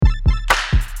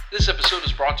This episode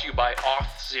is brought to you by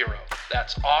Auth0.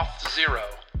 That's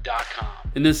auth0.com.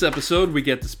 In this episode, we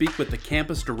get to speak with the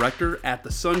campus director at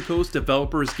the Suncoast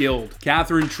Developers Guild,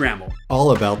 Catherine Trammell.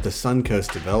 All about the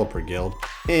Suncoast Developer Guild,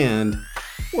 and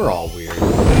we're all weird.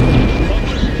 Thunder!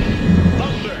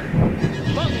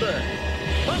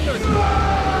 What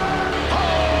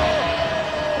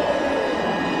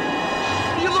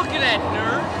are you looking at,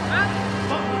 nerd? Huh?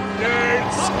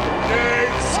 Nerds!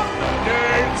 Get those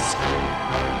nerds!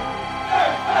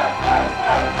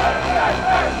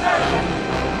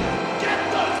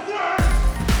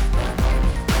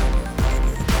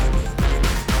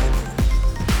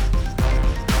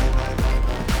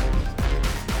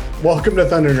 Welcome to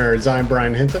Thunder Nerds. I'm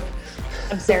Brian Hinton.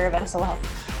 I'm Sarah Vassilov.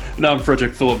 And I'm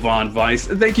Frederick Philip Von Weiss.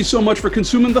 And thank you so much for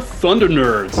consuming the Thunder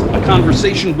Nerds, a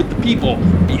conversation with the people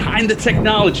behind the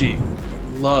technology.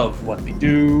 Love what they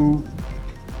do.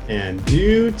 And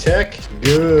do tech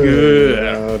good.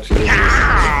 Oh, Jesus.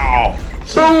 Ow!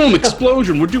 Boom!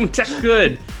 Explosion. We're doing tech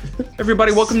good.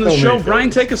 Everybody, welcome to the So show. many Brian,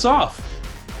 things. take us off.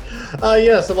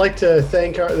 Yes, I'd like to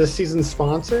thank this season's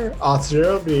sponsor,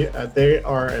 Auth0. They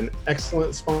are an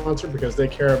excellent sponsor because they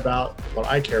care about what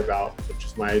I care about, which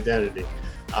is my identity.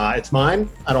 It's mine.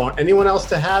 I don't want anyone else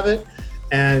to have it.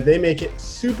 And they make it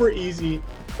super easy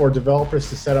for developers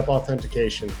to set up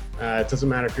authentication. It doesn't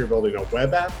matter if you're building a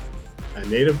web app, a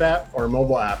native app, or a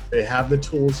mobile app. They have the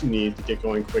tools you need to get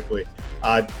going quickly.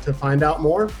 To find out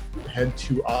more, head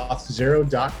to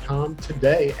auth0.com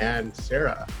today. And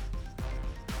Sarah.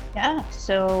 Yeah,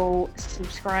 so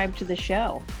subscribe to the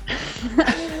show.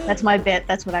 That's my bit.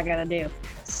 That's what I gotta do.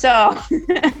 So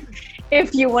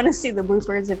if you want to see the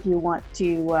bloopers, if you want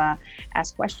to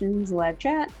ask questions, live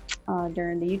chat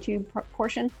during the YouTube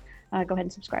portion, go ahead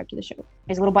and subscribe to the show.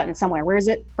 There's a little button somewhere. Where is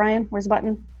it, Brian? Where's the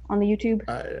button on the YouTube?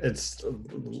 It's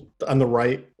on the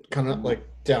right, kind of like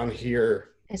down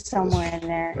here. It's somewhere in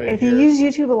there. Right if you here. use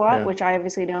YouTube a lot, Yeah. which I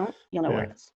obviously don't, you'll know where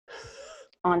Yeah. it is.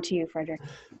 On to you, Frederick.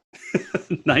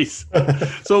 Nice.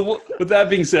 So with that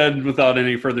being said, without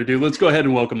any further ado, let's go ahead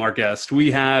and welcome our guest. We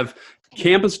have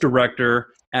campus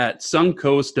director at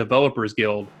Suncoast Developers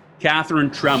Guild,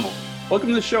 Catherine Trammell. Welcome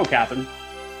to the show, Catherine.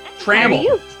 How are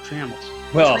you? Trammell.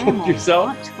 Well, Trammell, yourself?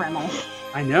 not Trammell.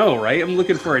 I know, right? I'm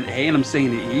looking for an A and I'm saying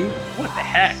an E. What the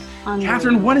heck?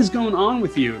 Catherine, what is going on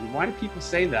with you? Why do people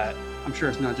say that? I'm sure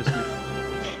it's not just me.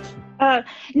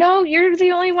 No, you're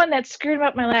the only one that screwed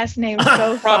up my last name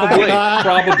so far.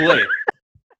 Probably.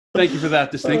 Thank you for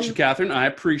that distinction, Catherine. I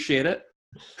appreciate it.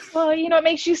 Well, it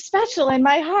makes you special in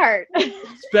my heart.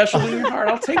 Special in your heart.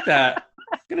 I'll take that.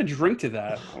 I'm going to drink to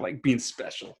that. I like being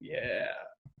special. Yeah.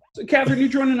 So, Catherine, you're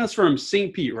joining us from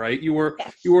St. Pete, right? You were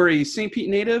a St. Pete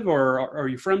native, or are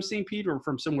you from St. Pete or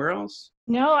from somewhere else?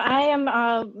 No, I am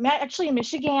actually a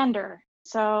Michigander.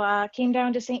 So came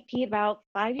down to St. Pete about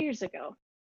 5 years ago.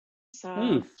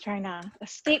 So trying to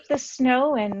escape the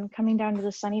snow and coming down to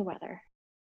the sunny weather.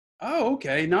 Oh,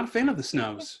 okay. Not a fan of the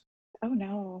snows. Oh,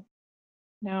 no.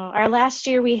 No, our last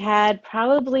year we had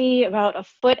probably about a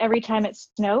foot every time it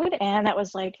snowed, and that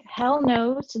was like, hell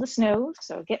no to the snow,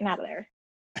 so getting out of there.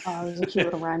 Oh, it was a cute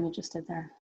little rhyme you just did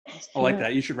there. I like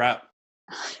that. You should rap.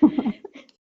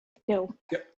 No.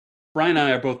 Brian and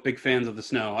I are both big fans of the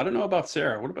snow. I don't know about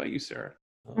Sarah. What about you, Sarah?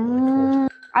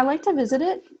 I like to visit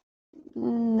it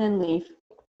and then leave.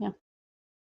 Yeah.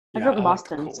 I grew up in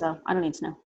Boston, so I don't need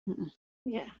snow.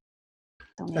 Yeah.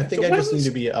 Don't need I it. think So I what just was- need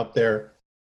to be up there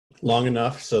long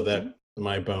enough so that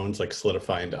my bones like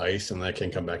solidify into ice and I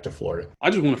can come back to Florida. I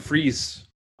just want to freeze.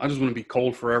 I just want to be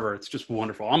cold forever. It's just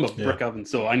wonderful. I'm a brick oven,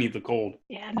 so I need the cold.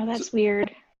 Yeah, no, that's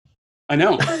weird. I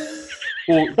know.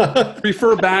 Well,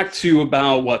 refer back to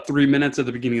about, 3 minutes at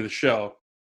the beginning of the show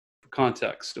for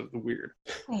context of the weird.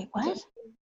 Wait, what?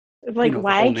 Like, The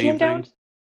why whole I name came down? thing.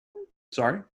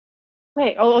 Sorry?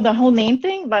 Wait, the whole name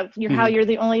thing? But how you're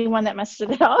the only one that messed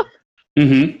it up?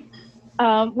 Mm-hmm.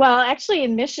 Well, actually,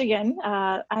 in Michigan,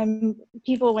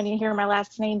 people, when you hear my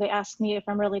last name, they ask me if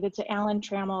I'm related to Alan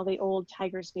Trammell, the old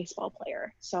Tigers baseball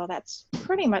player. So that's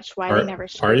pretty much why they never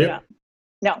screwed you? it up.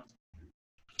 No.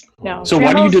 No. So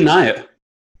why do you Trammell's- deny it?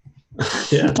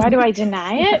 Yeah. Why do I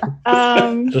deny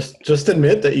it? Just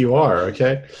admit that you are,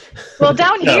 okay? Well,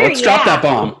 down Yeah, here, let's drop that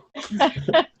bomb.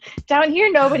 Down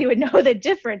here, nobody would know the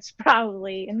difference,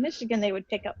 probably. In Michigan, they would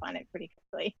pick up on it pretty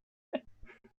quickly.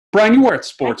 Brian, you were at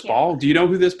sports I can't. ball. Do you know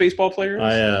who this baseball player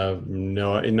is?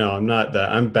 No, I'm not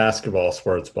that. I'm basketball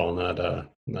sports ball, not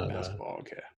Basketball,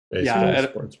 okay. baseball Yeah,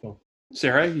 sports ball.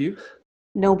 Sarah, you?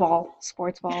 No ball,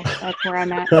 sports ball. That's where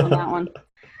I'm at on that one.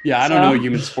 Yeah, I don't know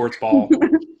human sports ball.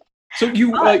 So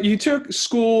you took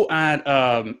school at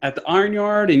the Iron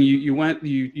Yard, and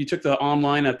you took the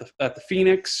online at the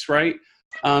Phoenix, right?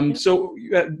 So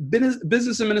you had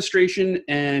business administration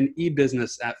and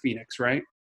e-business at Phoenix, right?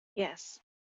 Yes.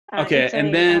 Okay, It's and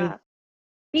a, then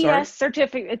BS sorry?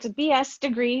 certificate. It's a BS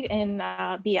degree in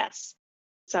BS.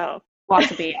 So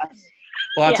Lots of BS.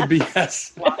 Lots of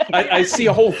yes. BS. I see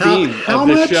a whole How- theme how of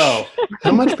this much? show.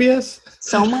 How much BS?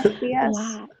 So much A BS.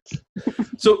 lot.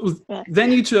 So Yeah.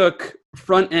 then you took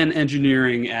front end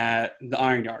engineering at the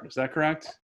Iron Yard. Is that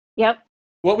correct? Yep.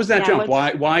 What was that Yeah, jump?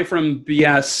 Why from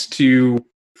BS to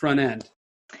front end?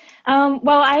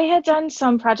 Well, I had done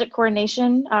some project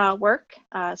coordination work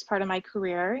as part of my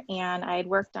career, and I had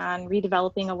worked on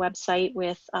redeveloping a website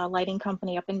with a lighting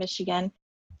company up in Michigan.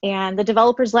 And the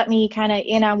developers let me kind of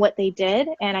in on what they did,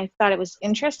 and I thought it was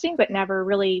interesting, but never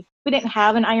really, we didn't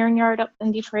have an iron yard up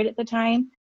in Detroit at the time.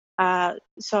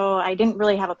 So I didn't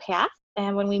really have a path.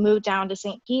 And when we moved down to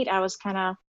St. Pete, I was kind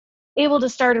of able to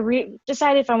start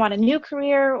decide if I want a new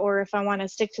career or if I want to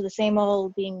stick to the same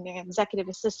old being an executive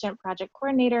assistant project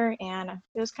coordinator. And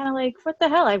it was kind of like, what the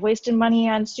hell? I've wasted money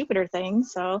on stupider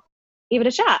things. So give it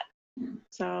a shot.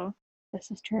 So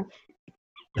This is true.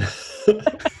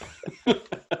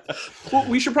 Well,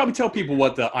 we should probably tell people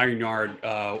what the Iron Yard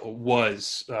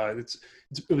was.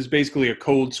 It was basically a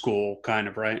code school, kind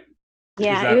of, right?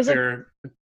 yeah, Is that it was fair?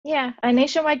 a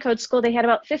nationwide code school. They had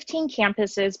about 15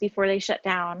 campuses before they shut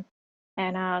down.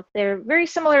 And they're very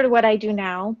similar to what I do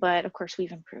now, but of course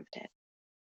we've improved it.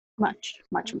 Much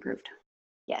improved.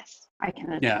 Yes. I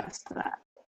can Yeah. attest to that.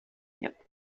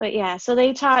 But yeah, so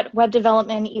they taught web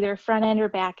development, either front end or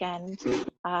back end.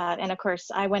 And of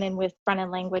course, I went in with front end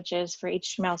languages for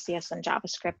HTML, CS, and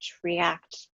JavaScript,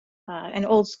 React, and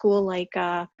old school like,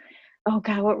 oh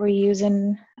God, what were we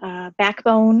using?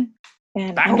 Backbone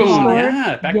and Backbone, Underscore.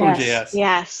 yeah. Backbone Yes. JS.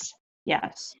 Yes.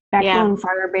 Yes. Backbone,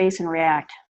 Firebase, and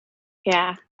React.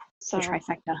 Yeah. So The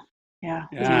trifecta. Yeah.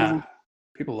 It's Yeah. amazing.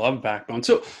 People love Backbone.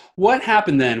 So what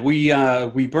happened then? We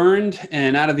burned,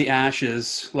 and out of the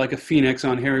ashes, like a phoenix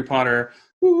on Harry Potter,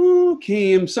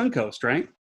 came Suncoast, right?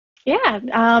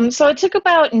 yeah. So it took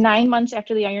about 9 months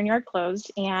after the Iron Yard closed,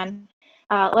 and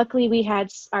luckily we had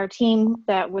our team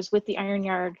that was with the Iron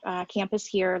Yard campus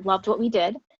here loved what we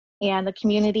did, and the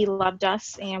community loved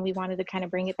us, and we wanted to kind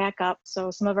of bring it back up.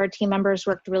 So some of our team members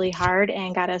worked really hard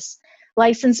and got us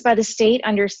licensed by the state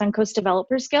under Suncoast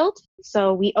Developers Guild.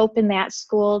 So we opened that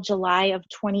school July of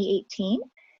 2018,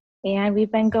 and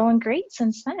we've been going great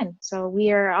since then. So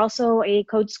we are also a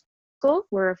code school.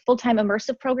 We're a full-time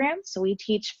immersive program, so we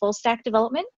teach full stack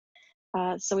development.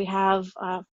 So we have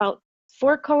about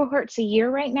 4 cohorts a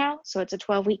year right now, so it's a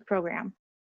 12-week program.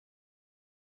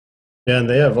 Yeah, and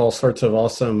they have all sorts of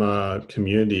awesome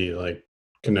community like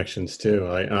connections too.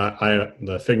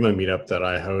 The Figma meetup that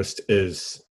I host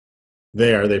is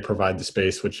there. They provide the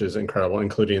space, which is incredible,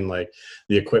 including like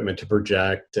the equipment to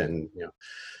project and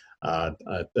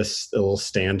this little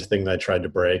stand thing that I tried to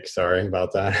break. Sorry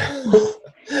about that.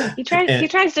 He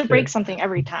tries to break something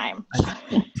every time.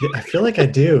 I feel like I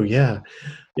do. Yeah.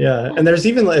 And there's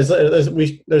even there's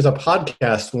a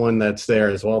podcast one that's there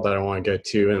as well that I want to go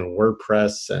to, and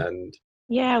WordPress, and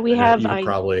yeah, we have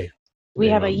we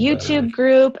have a YouTube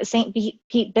group, St.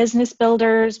 Pete Business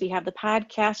Builders. We have the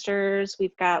podcasters.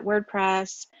 We've got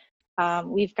WordPress.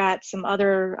 We've got some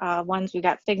other ones. We've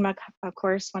got Figma, of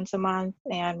course, once a month.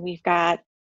 And we've got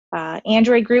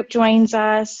Android group joins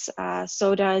us.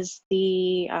 So does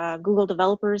the Google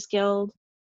Developers Guild.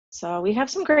 So we have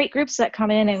some great groups that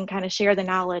come in and kind of share the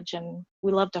knowledge, and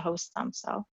we love to host them.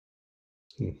 So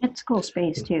it's a cool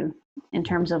space too, in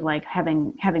terms of like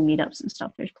having meetups and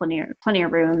stuff. There's plenty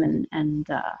of room, and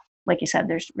like you said,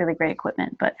 there's really great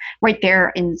equipment. But right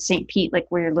there in St. Pete, like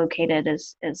where you're located,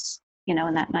 is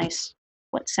in that nice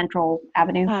Central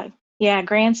Avenue. Yeah,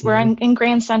 we're in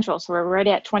Grand Central, so we're right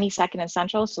at 22nd and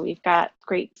Central. So we've got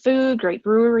great food, great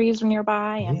breweries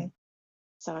nearby, and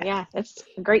so yeah, it's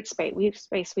a great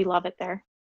space. We love it there.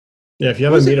 Yeah, if you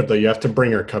have a meetup though, you have to bring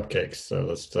your cupcakes. So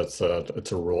that's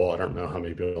it's a rule. I don't know how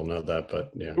many people know that, but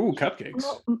yeah. Ooh, cupcakes.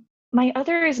 Well, my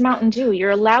other is Mountain Dew.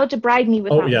 You're allowed to bribe me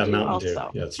with Mountain Dew Mountain also.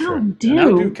 Dew. Yeah, that's true. Mountain Dew.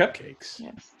 Mountain Dew cupcakes.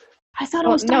 Yes. I thought it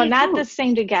was no, Diet not Coke. the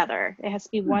same together. It has to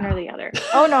be one or the other.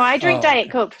 Oh no, I drink Diet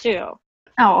Coke too.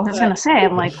 Oh, I was gonna say,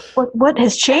 I'm like, what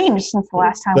has changed since the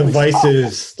last time? The we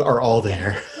vices are all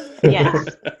there. Yeah.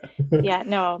 Yeah,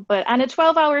 no, but on a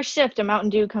 12-hour shift, a Mountain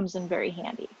Dew comes in very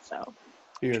handy. So.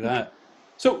 Hear that.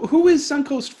 So who is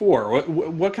Suncoast for?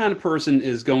 What kind of person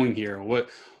is going here? What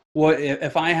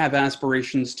if I have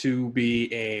aspirations to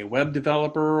be a web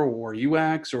developer or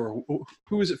UX, or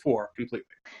who is it for completely?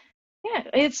 Yeah,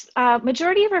 it's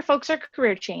majority of our folks are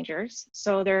career changers.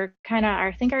 So they're kind of,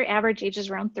 I think our average age is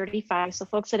around 35. So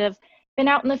folks that have been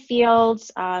out in the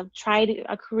fields, tried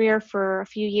a career for a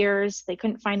few years. They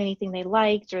couldn't find anything they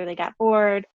liked, or they got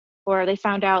bored, or they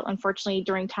found out, unfortunately,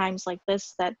 during times like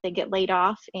this that they get laid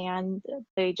off and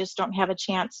they just don't have a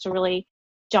chance to really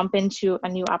jump into a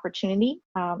new opportunity.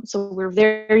 So we're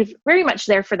very, very much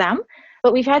there for them.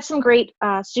 But we've had some great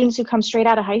students who come straight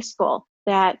out of high school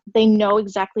that they know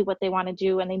exactly what they want to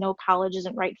do and they know college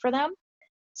isn't right for them.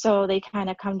 So they kind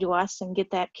of come to us and get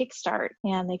that kickstart,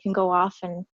 and they can go off,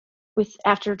 and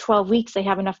after 12 weeks, they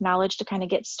have enough knowledge to kind of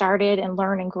get started and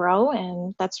learn and grow.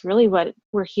 And that's really what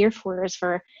we're here for, is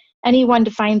for anyone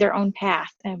to find their own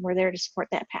path, and we're there to support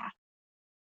that path.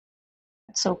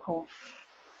 That's so cool.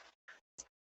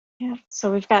 Yeah.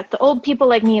 So we've got the old people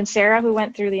like me and Sarah who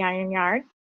went through the Iron Yard,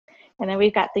 and then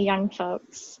we've got the young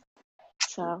folks.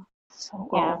 So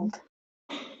yeah. Old.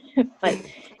 But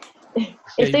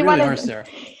If they really want are, to, Sarah.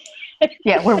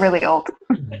 Yeah, we're really old.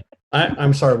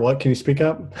 I'm sorry, what? Can you speak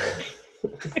up?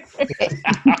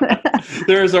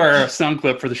 There's our sound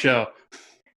clip for the show.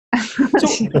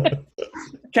 So,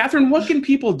 Catherine, what can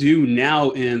people do now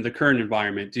in the current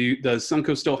environment? Does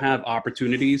Suncoast still have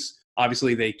opportunities?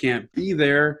 Obviously, they can't be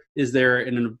there. Is there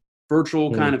a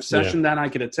virtual kind of session that I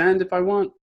could attend if I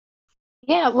want?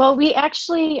 Yeah, well, we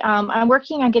actually, I'm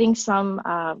working on getting some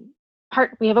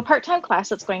we have a part-time class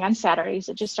that's going on Saturdays.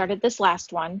 It just started this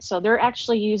last one. So they're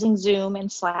actually using Zoom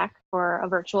and Slack for a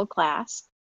virtual class.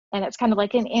 And it's kind of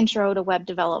like an intro to web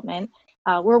development.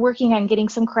 We're working on getting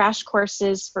some crash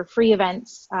courses for free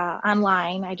events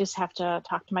online. I just have to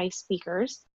talk to my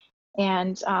speakers.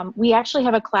 And we actually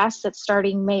have a class that's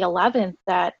starting May 11th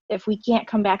that if we can't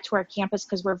come back to our campus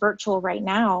because we're virtual right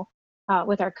now,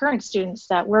 with our current students,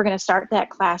 that we're going to start that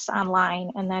class online,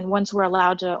 and then once we're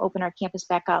allowed to open our campus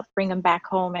back up, bring them back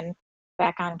home and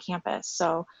back on campus.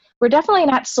 So we're definitely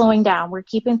not slowing down. We're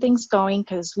keeping things going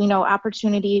because we know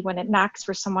opportunity, when it knocks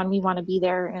for someone, we want to be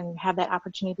there and have that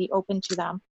opportunity open to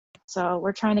them. So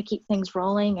we're trying to keep things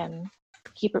rolling and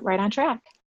keep it right on track.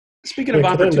 Speaking of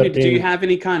opportunity, do you have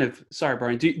any kind of, sorry,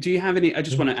 Brian, do you have any, I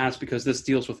just want to ask because this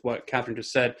deals with what Catherine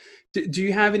just said. Do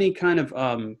you have any kind of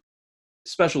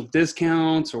special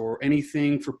discounts or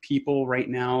anything for people right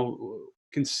now,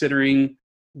 considering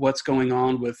what's going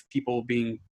on with people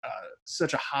being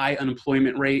such a high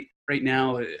unemployment rate right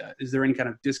now? Is there any kind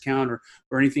of discount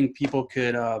or anything people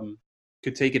could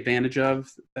take advantage of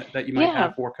that you might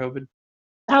have for COVID?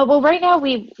 Well, right now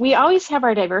we always have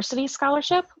our diversity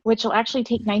scholarship, which will actually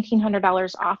take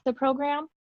 $1,900 off the program.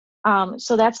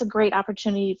 So that's a great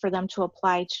opportunity for them to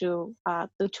apply to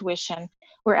the tuition.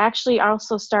 We're actually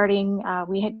also starting,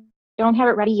 don't have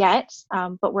it ready yet,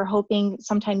 but we're hoping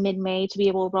sometime mid-May to be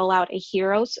able to roll out a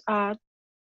HEROES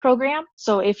program.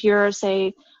 So if you're,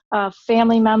 say, a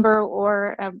family member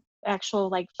or a actual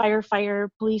like firefighter,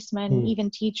 policeman, even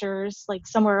teachers, like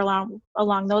somewhere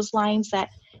along those lines, that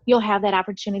you'll have that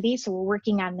opportunity. So we're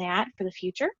working on that for the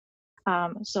future.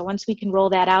 So once we can roll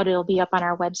that out, it'll be up on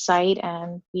our website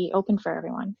and be open for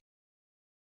everyone.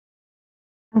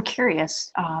 I'm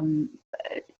curious,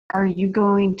 are you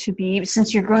going to be,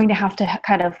 since you're going to have to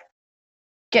kind of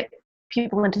get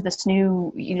people into this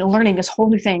new, learning this whole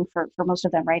new thing for most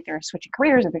of them, right? They're switching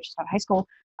careers or they're just out of high school.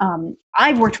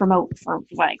 I've worked remote for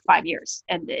like 5 years.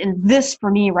 And this for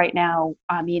me right now,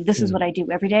 I mean, this is what I do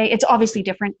every day. It's obviously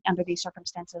different under these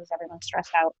circumstances. Everyone's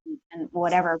stressed out and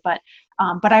whatever, but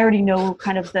I already know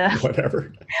kind of the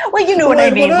whatever. Well, you know what I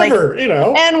mean, whatever,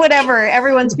 and whatever.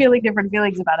 Everyone's feeling different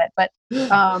feelings about it, but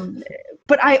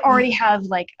I already have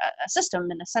like a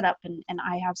system and a setup, and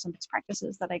I have some best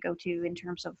practices that I go to in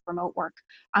terms of remote work.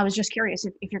 I was just curious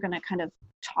if you're going to kind of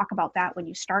talk about that when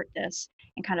you start this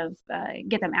and kind of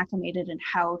get them acclimated and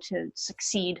how to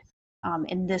succeed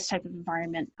in this type of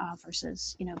environment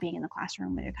versus being in the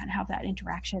classroom where you kind of have that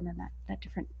interaction and that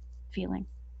different feeling.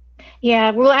 Yeah,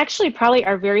 well, actually, probably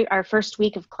our first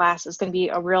week of class is going to be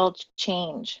a real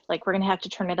change. Like, we're going to have to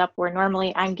turn it up where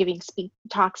normally I'm giving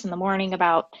talks in the morning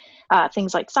about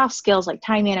things like soft skills, like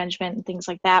time management and things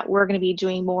like that. We're going to be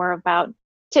doing more about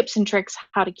tips and tricks,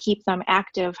 how to keep them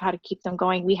active, how to keep them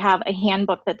going. We have a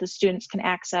handbook that the students can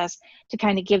access to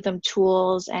kind of give them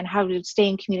tools and how to stay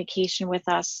in communication with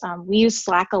us. We use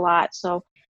Slack a lot, so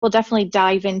we'll definitely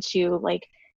dive into like,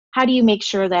 how do you make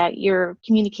sure that you're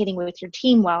communicating with your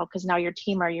team well? Because now your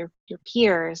team are your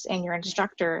peers and your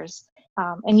instructors.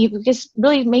 And you just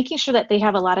really making sure that they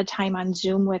have a lot of time on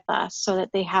Zoom with us so that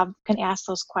they can ask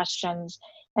those questions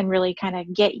and really kind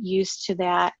of get used to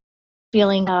that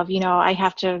feeling of, I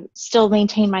have to still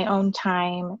maintain my own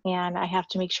time and I have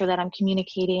to make sure that I'm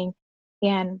communicating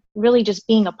and really just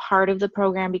being a part of the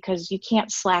program, because you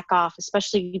can't slack off,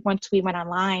 especially once we went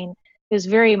online. It was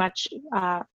very much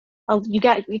you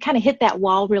kind of hit that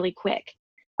wall really quick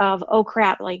of, oh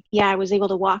crap, like, yeah, I was able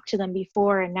to walk to them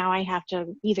before, and now I have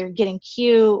to either get in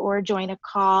queue or join a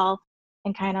call,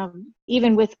 and kind of,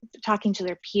 even with talking to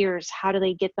their peers, how do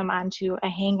they get them onto a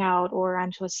Hangout or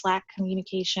onto a Slack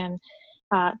communication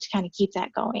to kind of keep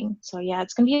that going. So yeah,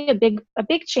 it's going to be a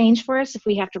big change for us if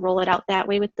we have to roll it out that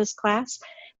way with this class.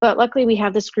 But luckily we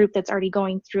have this group that's already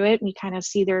going through it. We kind of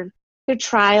see their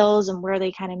trials and where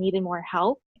they kind of needed more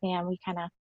help, and we kind of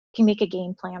can make a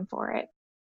game plan for it.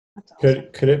 That's awesome.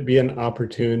 Could it be an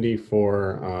opportunity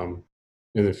for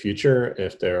in the future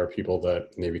if there are people that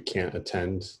maybe can't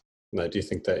attend? Do you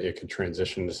think that it could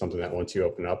transition to something that once you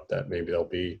open up, that maybe there'll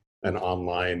be an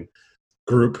online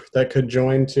group that could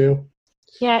join too?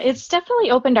 Yeah, it's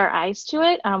definitely opened our eyes to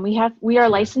it. We are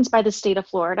licensed by the state of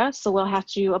Florida, so we'll have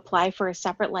to apply for a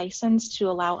separate license to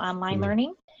allow online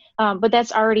learning. But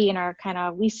that's already in our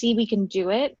we see we can do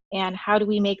it, and how do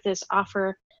we make this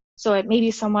offer so it maybe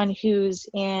someone who's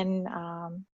in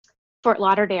Fort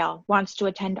Lauderdale wants to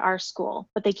attend our school,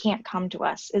 but they can't come to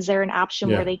us. Is there an option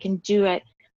where they can do it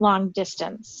long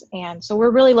distance? And so we're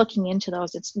really looking into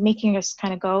those. It's making us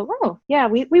kind of go, oh yeah,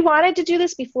 we wanted to do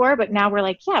this before, but now we're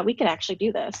like, yeah, we could actually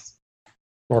do this.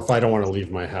 Or if I don't want to leave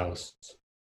my house.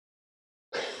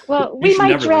 Well, we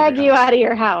might drag you out of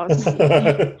your house.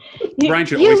 Brian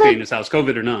should always stay in his house,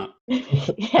 COVID or not.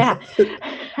 Yeah.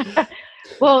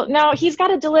 Well, no, he's got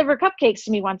to deliver cupcakes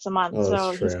to me once a month,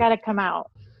 so he's got to come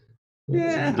out.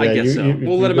 Yeah, I guess so.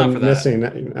 We'll let him out for that.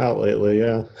 Missing out lately,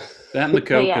 yeah. That and the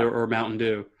Coke or Mountain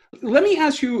Dew. Let me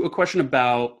ask you a question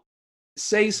about,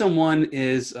 say someone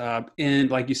is in,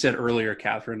 like you said earlier,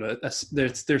 Catherine,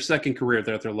 it's their second career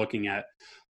that they're looking at.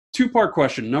 Two-part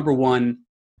question. Number one,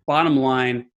 bottom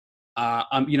line,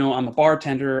 I'm a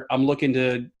bartender. I'm looking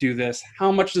to do this.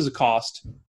 How much does it cost?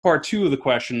 Part two of the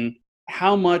question,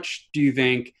 how much do you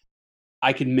think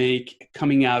I can make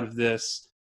coming out of this,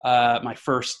 my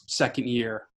second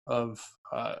year of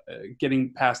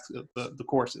getting past the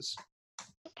courses?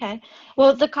 Okay.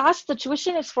 Well, the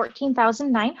tuition is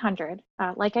 $14,900.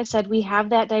 Like I said, we have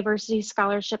that diversity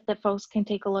scholarship that folks can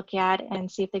take a look at and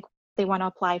see if they want to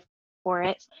apply for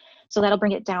it. So that'll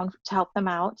bring it down to help them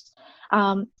out.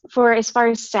 For as far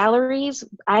as salaries,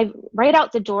 right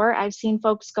out the door, I've seen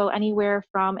folks go anywhere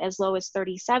from as low as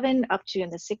 37 up to in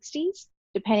the 60s,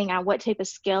 depending on what type of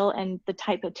skill and the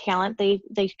type of talent they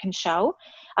can show.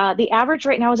 The average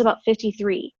right now is about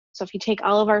 53. So if you take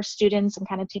all of our students and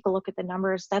kind of take a look at the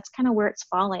numbers, that's kind of where it's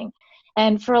falling.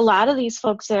 And for a lot of these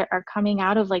folks that are coming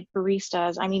out of like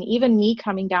baristas, I mean, even me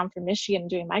coming down from Michigan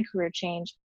doing my career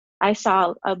change, I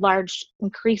saw a large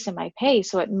increase in my pay,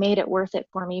 so it made it worth it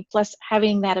for me. Plus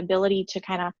having that ability to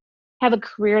kind of have a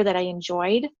career that I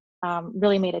enjoyed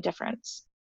really made a difference.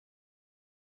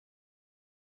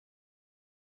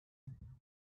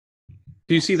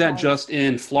 Do you see that just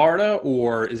in Florida,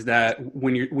 or is that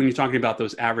when you're talking about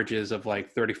those averages of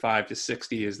like 35 to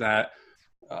 60, is that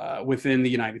within the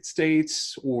United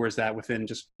States, or is that within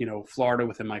just, Florida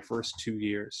within my first 2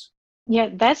 years? Yeah,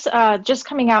 that's just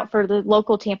coming out for the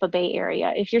local Tampa Bay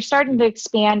area. If you're starting to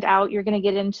expand out, you're going to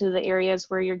get into the areas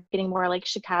where you're getting more like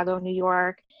Chicago, New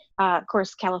York. Of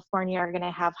course, California are going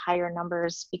to have higher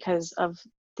numbers because of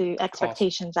the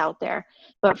expectations out there.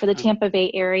 But for the Tampa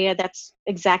Bay area, that's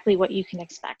exactly what you can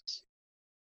expect.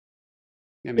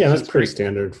 Yeah, that's pretty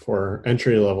standard for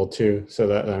entry level too. So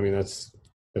that's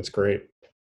great.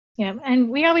 Yeah, and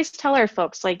we always tell our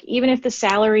folks, like, even if the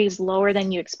salary is lower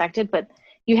than you expected, but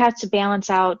you have to balance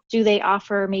out, do they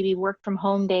offer maybe work from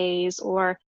home days,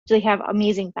 or do they have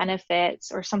amazing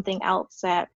benefits or something else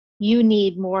that you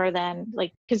need more than,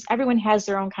 like, because everyone has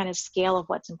their own kind of scale of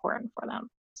what's important for them.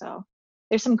 So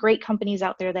there's some great companies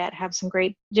out there that have some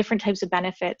great different types of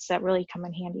benefits that really come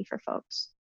in handy for folks.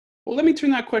 Well, let me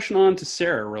turn that question on to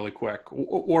Sarah really quick,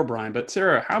 or Brian. But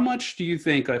Sarah, how much do you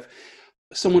think if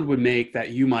someone would make that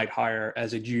you might hire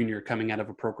as a junior coming out of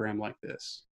a program like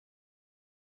this?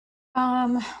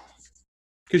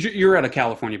 Because you're at a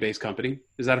California-based company.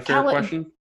 Is that a fair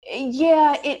question?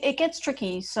 Yeah, it gets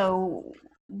tricky. So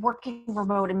working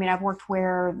remote, I mean, I've worked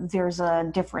where there's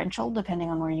a differential depending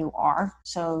on where you are.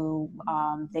 So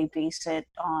they base it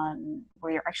on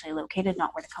where you're actually located,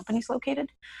 not where the company's located.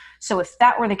 So if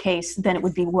that were the case, then it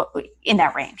would be in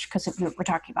that range, because we're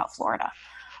talking about Florida.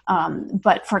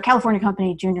 But for a California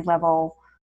company, junior level,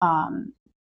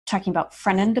 talking about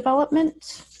front-end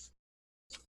development,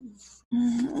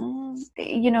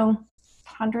 100,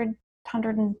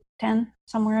 110,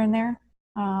 somewhere in there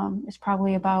is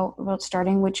probably about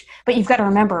starting, but you've got to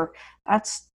remember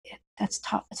that's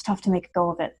tough. It's tough to make a go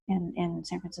of it in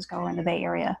San Francisco or in the Bay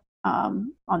Area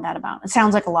on that amount. It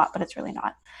sounds like a lot, but it's really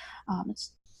not.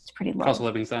 It's pretty low. Cost of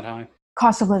living is that high.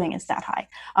 Cost of living is that high.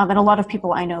 And a lot of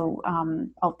people I know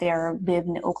out there live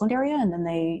in the Oakland area, and then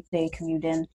they commute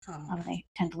in. They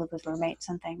tend to live with roommates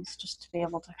and things just to be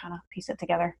able to kind of piece it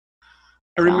together.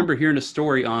 I remember hearing a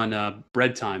story on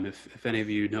Bread Time, if any of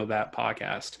you know that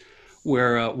podcast,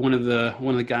 where one of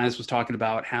the guys was talking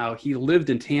about how he lived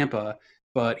in Tampa,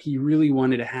 but he really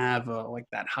wanted to have like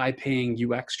that high-paying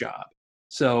UX job.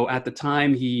 So at the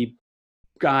time, he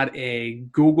got a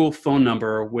Google phone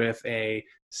number with a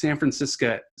San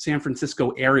Francisco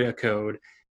area code,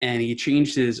 and he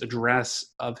changed his address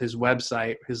of his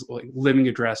website, his living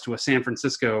address, to a San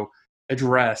Francisco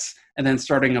address, and then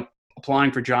starting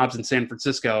applying for jobs in San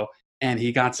Francisco. And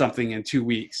he got something in 2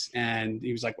 weeks, and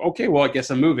he was like, okay, well, I guess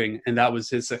I'm moving. And that was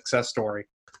his success story.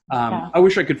 I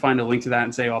wish I could find a link to that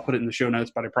and say, I'll put it in the show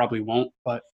notes, but I probably won't.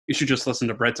 But you should just listen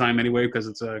to Bread Time anyway, because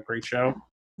it's a great show.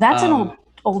 That's an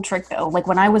old trick, though. Like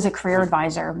when I was a career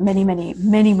advisor many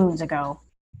moons ago.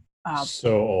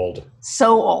 So old.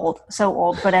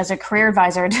 But as a career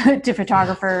advisor to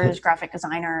photographers, graphic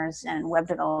designers, and web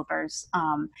developers,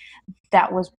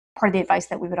 that was part of the advice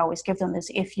that we would always give them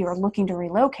is if you're looking to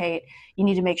relocate, you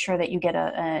need to make sure that you get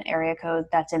an area code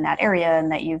that's in that area, and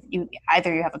that you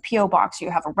either you have a PO box, or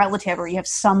you have a relative, or you have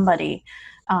somebody,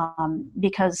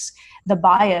 because the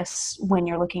bias when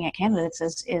you're looking at candidates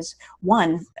is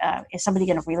one, is somebody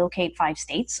going to relocate 5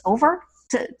 states over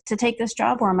to take this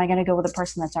job, or am I going to go with a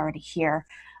person that's already here?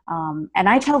 And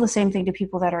I tell the same thing to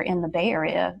people that are in the Bay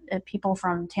Area. People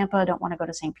from Tampa don't want to go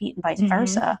to St. Pete, and vice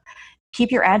versa.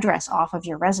 Keep your address off of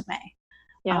your resume.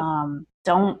 Yeah.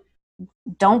 Don't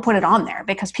put it on there,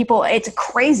 because people, it's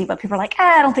crazy, but people are like,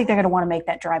 I don't think they're going to want to make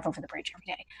that drive over the bridge every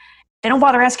day. They don't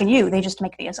bother asking you. They just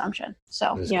make the assumption.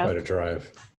 So it's quite a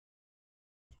drive.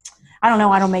 I don't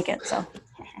know. I don't make it. So.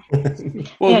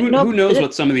 Well, who knows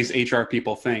what some of these HR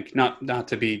people think? Not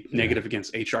to be negative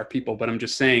against HR people, but I'm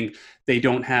just saying they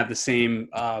don't have the same.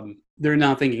 They're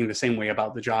not thinking the same way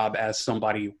about the job as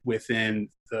somebody within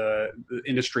the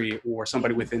industry, or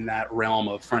somebody within that realm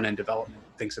of front end development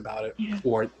thinks about it,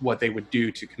 or what they would do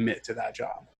to commit to that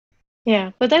job.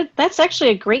 Yeah, but that's actually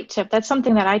a great tip. That's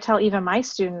something that I tell even my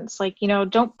students. Like,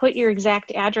 don't put your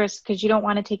exact address, because you don't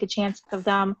want to take a chance of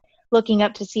them looking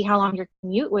up to see how long your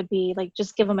commute would be. Like,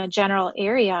 just give them a general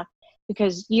area,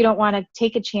 because you don't want to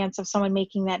take a chance of someone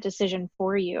making that decision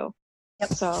for you.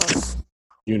 Yep. So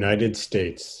United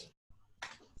States.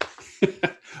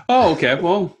 Oh, okay.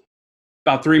 Well,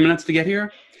 about 3 minutes to get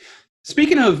here.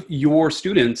 Speaking of your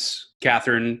students,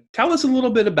 Catherine, tell us a little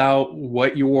bit about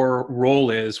what your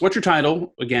role is. What's your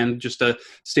title? Again, just to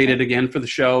state it again for the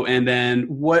show. And then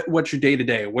what's your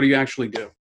day-to-day? What do you actually do?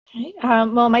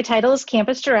 Well, my title is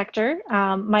campus director.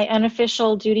 My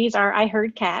unofficial duties are I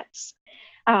herd cats.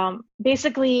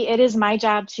 Basically, it is my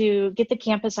job to get the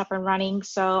campus up and running.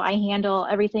 So I handle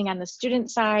everything on the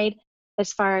student side,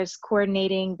 as far as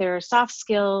coordinating their soft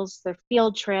skills, their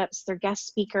field trips, their guest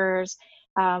speakers.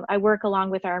 I work along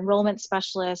with our enrollment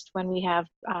specialist when we have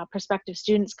prospective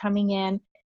students coming in.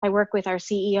 I work with our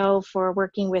CEO for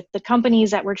working with the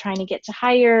companies that we're trying to get to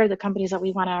hire, the companies that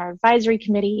we want on our advisory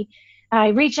committee. I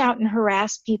reach out and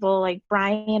harass people like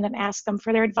Brian and ask them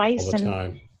for their advice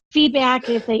and feedback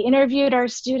if they interviewed our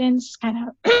students, kind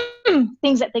of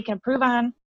things that they can improve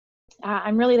on.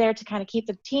 I'm really there to kind of keep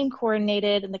the team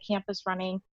coordinated and the campus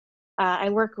running. I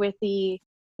work with the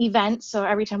event, so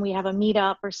every time we have a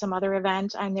meetup or some other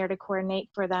event, I'm there to coordinate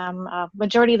for them.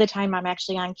 Majority of the time, I'm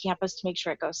actually on campus to make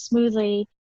sure it goes smoothly.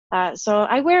 So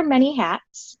I wear many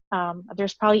hats.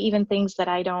 There's probably even things that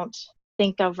I don't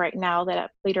think of right now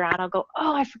that later on I'll go,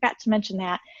 oh, I forgot to mention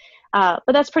that.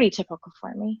 But that's pretty typical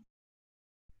for me.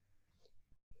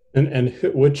 And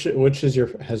which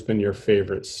has been your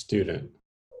favorite student?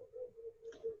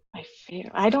 My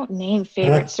favorite. I don't name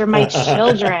favorites. They're my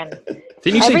children.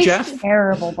 Didn't you say Jeff?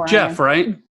 Terrible, Brian. Jeff,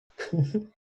 right?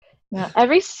 Yeah,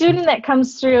 every student that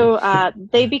comes through,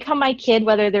 they become my kid,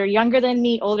 whether they're younger than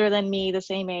me, older than me, the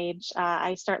same age.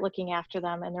 I start looking after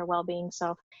them and their well-being.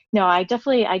 So, no, I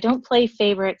don't play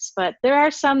favorites, but there are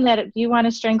some that you want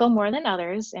to strangle more than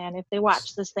others. And if they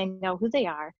watch this, they know who they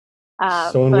are.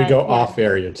 So when we go off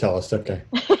air, you tell us, okay.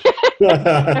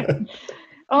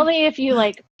 Only if you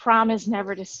promise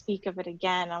never to speak of it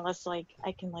again, unless I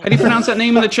can How do you pronounce that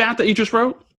name in the chat that you just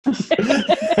wrote?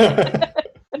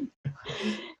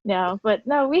 No,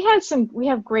 we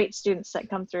have great students that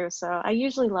come through, so I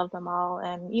usually love them all.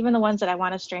 And even the ones that I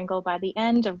want to strangle, by the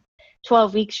end of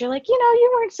 12 weeks, you're like,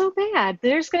 you weren't so bad.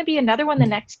 There's going to be another one the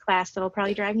next class that'll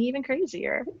probably drive me even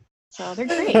crazier. So they're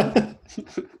great.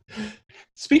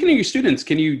 Speaking of your students,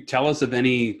 can you tell us of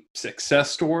any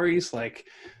success stories? Like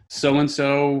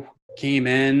so-and-so came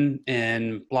in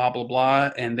and blah blah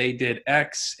blah, and they did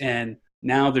X, and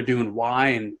now they're doing Y,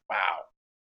 and wow.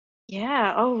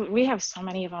 Yeah. Oh, we have so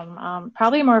many of them.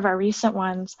 Probably more of our recent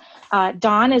ones.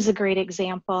 Dawn is a great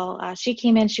example. She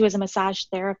came in, she was a massage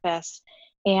therapist,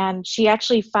 and she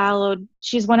actually followed,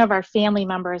 she's one of our family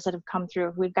members that have come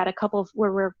through. We've got a couple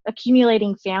where we're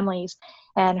accumulating families,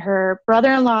 and her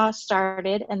brother-in-law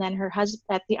started, and then her husband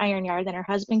at the Iron Yard, then her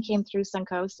husband came through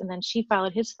Suncoast, and then she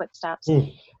followed his footsteps.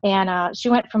 And she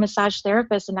went from massage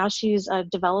therapist, and now she's a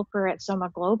developer at Soma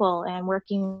Global and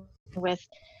working with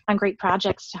on great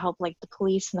projects to help like the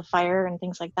police and the fire and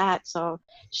things like that. So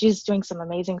she's doing some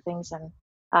amazing things.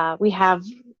 And we have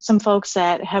some folks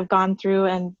that have gone through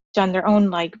and done their own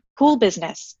like pool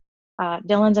business.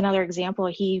 Dylan's another example.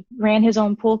 He ran his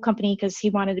own pool company because he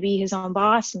wanted to be his own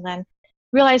boss, and then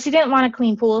realized he didn't want to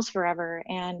clean pools forever.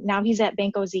 And now he's at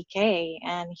Banco ZK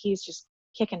and he's just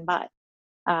kicking butt.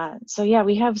 So yeah,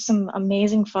 we have some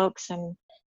amazing folks, and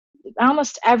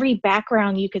almost every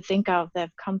background you could think of that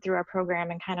have come through our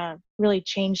program and kind of really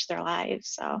changed their lives.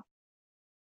 So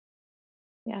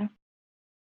yeah.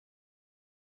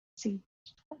 See,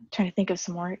 I'm trying to think of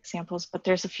some more examples, but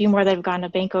there's a few more that have gone to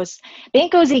Banco's.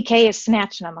 Banco ZK is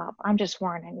snatching them up. I'm just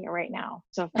warning you right now.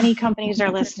 So if any companies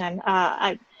are listening,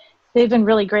 they've been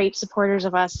really great supporters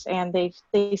of us, and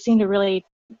they seem to really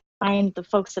find the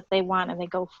folks that they want and they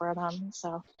go for them.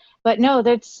 So, but no,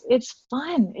 it's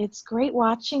fun. It's great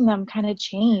watching them kind of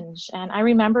change. And I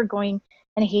remember going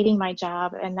and hating my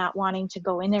job and not wanting to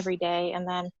go in every day, and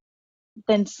then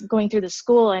going through the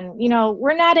school. And, you know,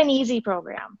 we're not an easy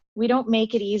program. We don't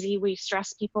make it easy. We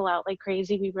stress people out like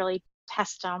crazy. We really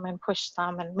test them and push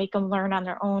them and make them learn on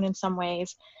their own in some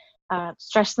ways,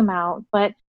 stress them out.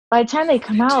 But by the time they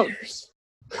come out,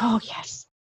 oh yes.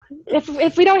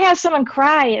 If we don't have someone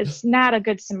cry, it's not a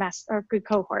good semester or good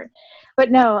cohort. But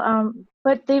no,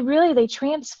 but they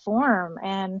transform,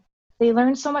 and they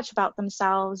learn so much about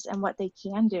themselves and what they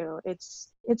can do. It's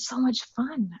so much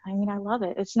fun. I mean, I love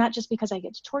it. It's not just because I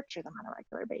get to torture them on a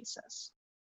regular basis.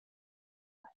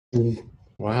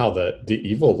 Wow, the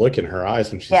evil look in her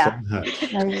eyes when she said that.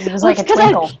 It was like a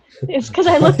twinkle. It's because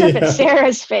I looked up at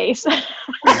Sarah's face.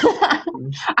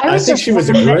 I think she was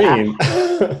agreeing.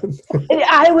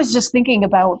 I was just thinking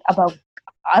about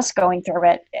us going through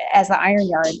it as the Iron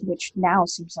Yard, which now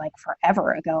seems like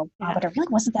forever ago, but it really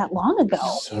wasn't that long ago.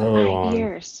 So long. 5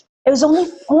 years. It was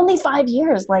only 5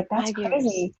 years. Like, that's 5 years.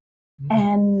 crazy.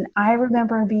 And I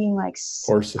remember being like,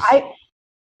 horses.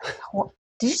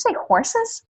 Did you say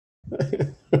horses? What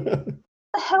the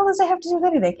hell does that have to do with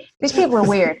anything? These people are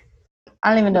weird. I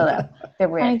don't even know that. They're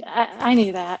weird. I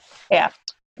knew that. Yeah.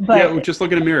 But yeah, just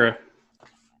look at Amira.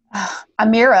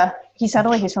 Amira, he sounded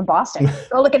like he's from Boston.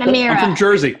 Go look at Amira. I'm from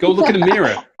Jersey. Go look at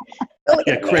Amira.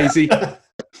 Yeah, crazy.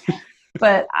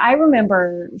 But I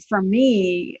remember, for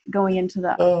me, going into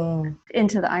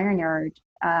the Iron Yard,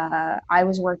 I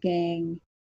was working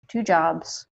 2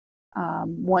 jobs.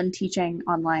 One teaching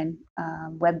online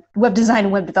web design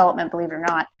and web development, believe it or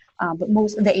not, but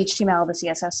most of the HTML, the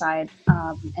CSS side,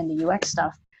 and the UX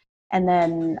stuff. And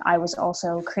then I was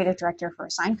also creative director for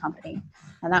a sign company,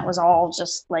 and that was all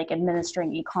just like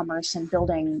administering e-commerce and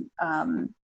building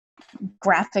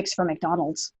graphics for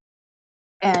McDonald's.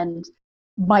 And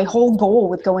my whole goal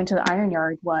with going to the Iron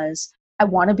Yard was, I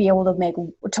want to be able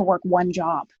to work one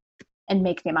job and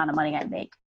make the amount of money I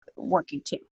make working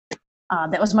 2.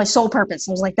 That was my sole purpose.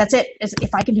 I was like, that's it.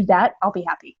 If I can do that, I'll be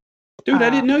happy. Dude, I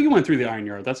didn't know you went through the Iron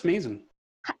Yard. That's amazing.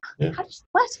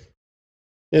 What?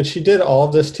 And she did all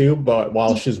of this too, but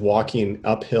while she's walking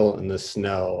uphill in the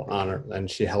snow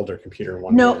and she held her computer in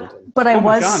one hand. But I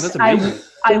God, that's amazing.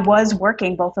 I was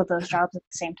working both of those jobs at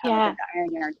the same time at the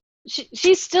Iron Yard.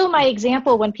 She's still my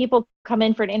example when people come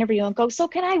in for an interview and go, so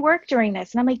can I work during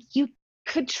this? And I'm like, you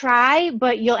could try,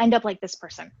 but you'll end up like this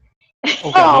person.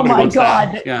 Oh my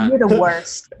God, yeah. You're the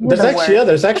worst.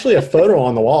 There's actually a photo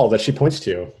on the wall that she points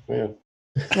to.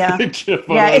 Yeah. Is it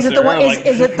the one?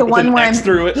 Is it the one where I'm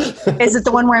through it? Is it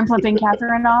the one where I'm flipping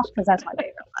Catherine off? Because that's my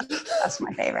favorite one. That's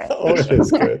my favorite. Oh, it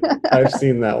is good. I've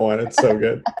seen that one. It's so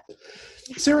good.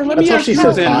 Sarah, let me ask you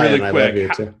something really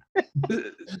quick.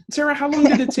 Sarah, how long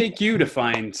did it take you to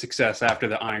find success after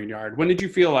the Iron Yard? When did you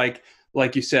feel like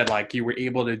you said, like you were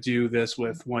able to do this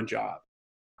with one job?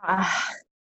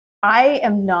 I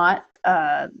am not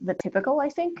the typical, I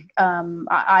think.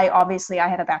 I obviously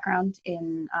had a background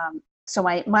in, so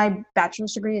my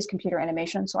bachelor's degree is computer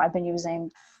animation. So I've been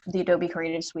using the Adobe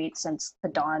Creative Suite since the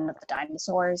dawn of the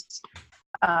dinosaurs.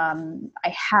 I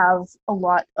have a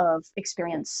lot of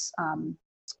experience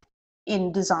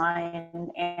in design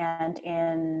and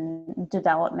in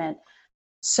development.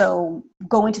 So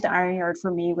going to the Iron Yard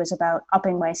for me was about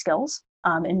upping my skills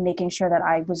and making sure that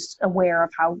I was aware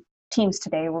of how teams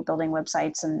today were building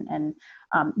websites. And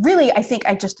really, I think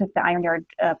I just took the Iron Yard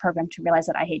program to realize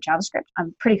that I hate JavaScript.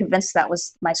 I'm pretty convinced that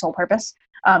was my sole purpose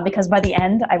because by the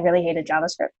end, I really hated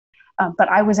JavaScript. But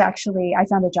I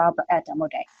found a job at Demo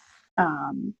Day.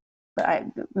 I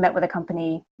met with a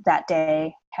company that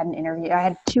day, had an interview. I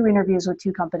had 2 interviews with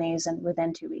 2 companies, and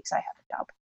within 2 weeks I had a job.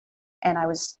 And I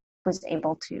was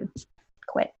able to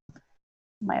quit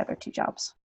my other 2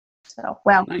 jobs. So,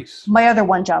 well, Nice. my other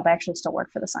 1 job, I actually still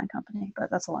work for the sign company, but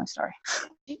that's a long story.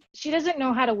 She doesn't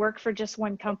know how to work for just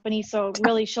one company, so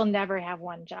really she'll never have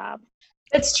one job.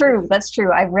 That's true.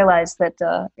 I realized that,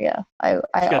 I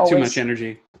She's got always, too much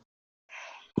energy.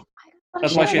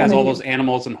 That's why she has all those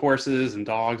animals and horses and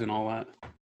dogs and all that.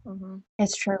 Mm-hmm.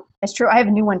 It's true. I have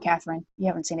a new one, Catherine. You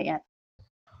haven't seen it yet.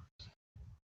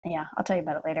 Yeah, I'll tell you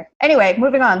about it later. Anyway,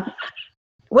 moving on.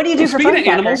 What do you do for fun,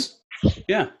 Speaking of animals,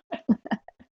 yeah.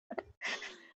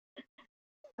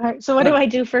 All right, so what do I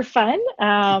do for fun?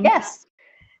 Yes.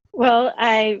 Well,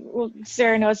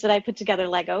 Sarah knows that I put together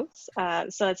Legos.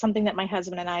 So it's something that my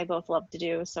husband and I both love to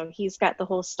do. So he's got the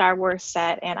whole Star Wars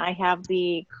set, and I have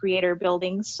the creator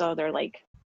buildings. So they're like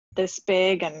this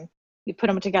big, and you put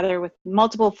them together with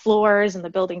multiple floors, and the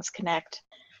buildings connect.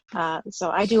 So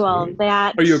I do all of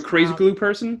that. Are you a crazy glue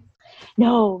person?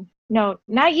 No,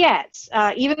 not yet.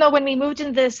 Even though when we moved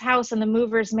into this house and the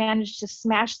movers managed to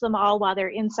smash them all while they're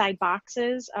inside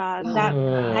boxes,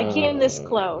 I came this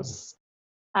close.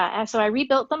 So I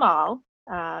rebuilt them all,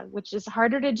 which is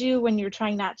harder to do when you're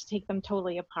trying not to take them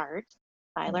totally apart.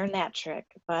 I learned that trick.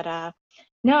 But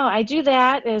no, I do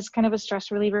that as kind of a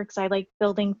stress reliever because I like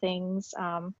building things.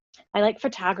 I like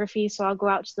photography, so I'll go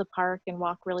out to the park and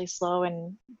walk really slow,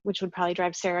 and which would probably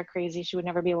drive Sarah crazy. She would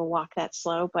never be able to walk that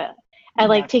slow, but I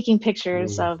like taking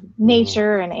pictures of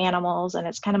nature and animals, and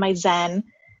it's kind of my zen.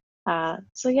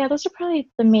 So yeah, those are probably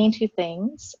the main 2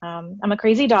 things. I'm a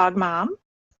crazy dog mom.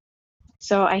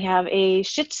 So I have a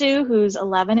Shih Tzu who's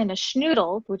 11 and a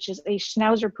Schnoodle, which is a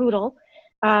Schnauzer poodle,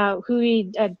 who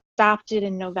we adopted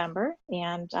in November.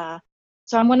 And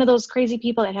so I'm one of those crazy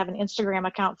people that have an Instagram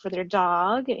account for their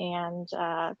dog, and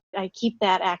I keep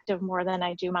that active more than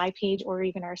I do my page or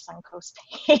even our Suncoast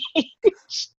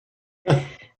page.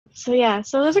 So yeah,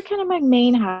 so those are kind of my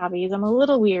main hobbies. I'm a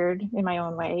little weird in my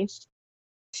own ways.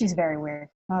 She's very weird.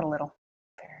 Not a little.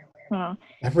 Very weird.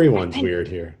 Everyone's weird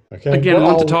here. Okay. Again,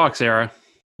 want to talk, Sarah.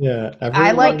 Yeah.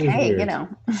 I like, hey, you know.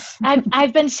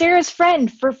 I've been Sarah's friend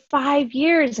for 5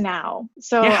 years now.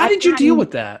 So Yeah, how did you deal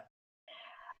with that?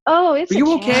 Oh, it's Are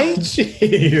you okay?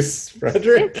 Jeez,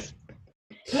 Frederick.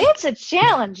 It's a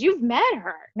challenge. You've met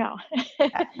her. No.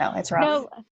 No, it's rough. No,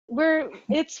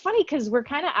 it's funny because we're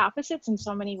kind of opposites in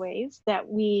so many ways that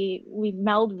we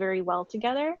meld very well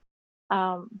together.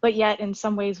 But yet in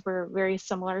some ways we're very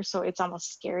similar. So it's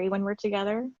almost scary when we're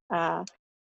together.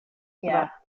 Yeah.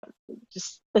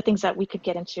 Just the things that we could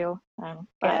get into.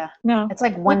 Yeah. No. It's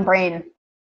like one brain.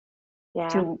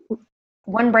 Yeah.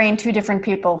 One brain, 2 different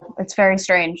people. It's very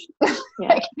strange.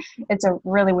 Yeah. It's a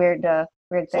really weird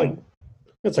thing.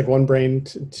 It's like one brain,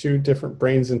 2 different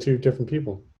brains and 2 different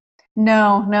people.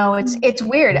 No, it's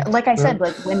weird. Like I said,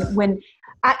 like when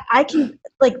I can,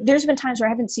 like, there's been times where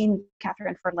I haven't seen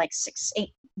Catherine for like 6, 8,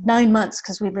 9 months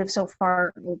because we live so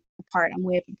far apart. I'm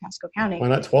way up in Pasco County. Why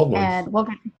not 12 months?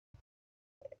 And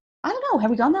I don't know. Have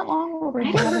we gone that long? Or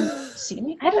we haven't seen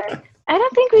each other? I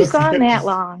don't think we've gone that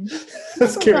long.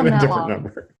 Let's give it a that different long.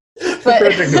 number. But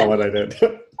Frederick know what I did.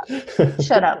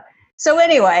 shut up. So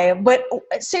anyway, but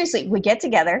seriously, we get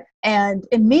together and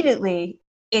immediately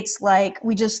it's like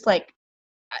we just like,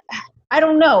 I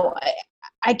don't know.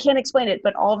 I can't explain it,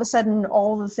 but all of a sudden,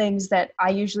 all the things that I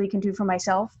usually can do for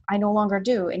myself, I no longer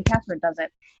do, and Catherine does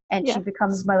it, and she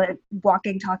becomes my like,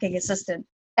 walking, talking assistant.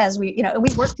 As we, and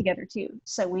we work together too.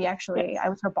 So we actually, I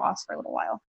was her boss for a little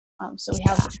while. So we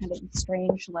have this kind of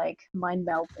strange, like, mind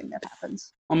meld thing that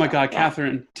happens. Oh my God,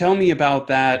 Catherine, tell me about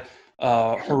that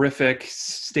horrific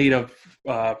state of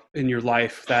in your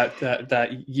life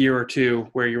that year or 2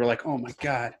 where you were like, oh my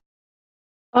God.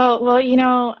 Oh,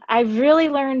 well, I've really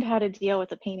learned how to deal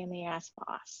with a pain in the ass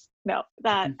boss. No,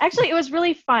 actually it was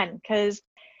really fun because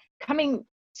coming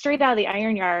straight out of the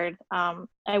Iron Yard,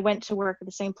 I went to work at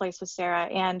the same place with Sarah,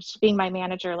 and being my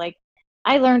manager, like,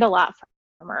 I learned a lot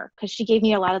from her because she gave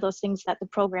me a lot of those things that the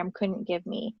program couldn't give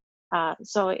me.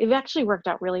 So it actually worked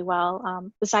out really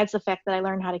well. Besides the fact that I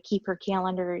learned how to keep her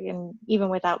calendar and even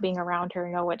without being around her,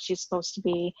 know what she's supposed to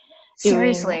be doing.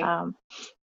 Seriously.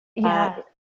 Yeah.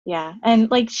 Yeah, and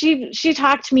like she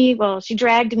talked to me. Well, she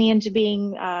dragged me into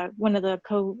being one of the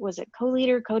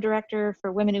co-leader, co-director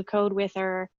for Women Who Code with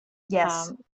her.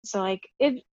 Yes. So like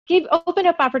it opened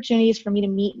up opportunities for me to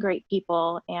meet great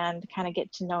people and kind of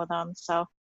get to know them. So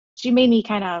she made me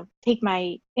kind of take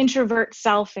my introvert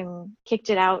self and kicked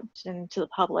it out into the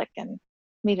public and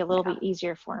made it a little bit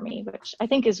easier for me, which I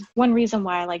think is one reason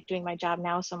why I like doing my job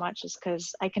now so much, is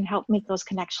because I can help make those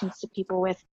connections to people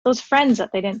with those friends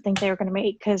that they didn't think they were going to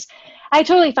make. Because I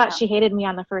totally thought she hated me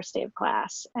on the first day of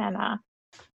class, and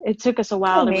it took us a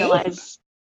while to realize.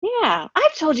 Yeah,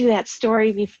 I've told you that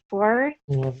story before.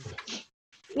 You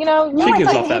know, She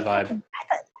gives off that vibe.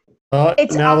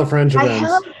 Now the friendship ends.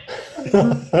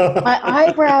 My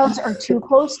eyebrows are too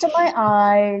close to my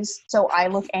eyes, so I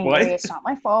look angry. What? It's not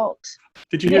my fault.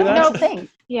 Did you hear that? It's a thing.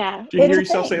 yeah. Did you It's hear a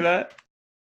yourself thing. say that?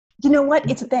 You know what?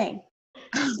 It's a thing.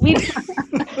 We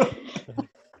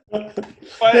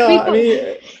No, I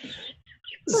mean,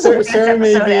 Sarah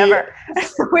may episode be. ever.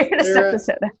 Weirdest Sarah-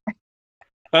 episode ever.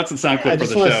 That's the sound I clip for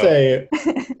just the want to show.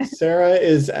 say, Sarah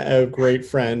is a great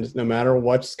friend. No matter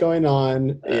what's going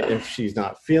on, if she's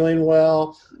not feeling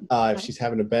well, if she's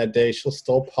having a bad day, she'll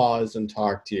still pause and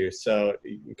talk to you. So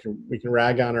we can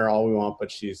rag on her all we want, but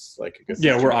she's like a good.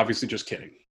 Yeah, sister. we're obviously just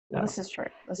kidding. Yeah. This is true.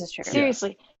 This is true.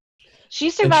 seriously, she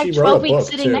survived wrote a 12 weeks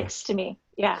book, sitting too. next to me.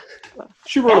 Yeah.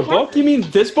 She wrote a book? You mean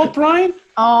this book, Brian?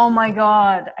 Oh my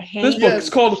god, I hate This book is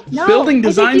called No, Building I think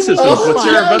Design you mean Systems this with one.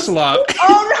 Sarah Yes. Veselov.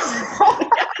 Oh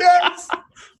Yes.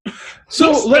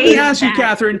 So You let me staged ask you, that.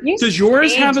 Catherine, You does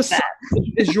yours have a staged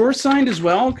is yours signed as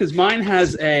well? Because mine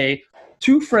has a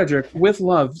to Frederick with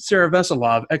love, Sarah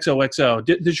Veselov,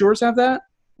 XOXO. Does yours have that?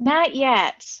 Not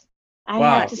yet. I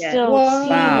Wow. have to Yeah. still Wow. see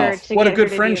Wow, her to what a get her good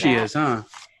to friend do she that. is, huh?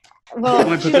 Well, Let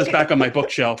me put this back on my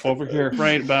bookshelf over here,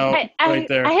 right about right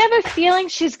there. I have a feeling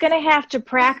she's going to have to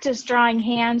practice drawing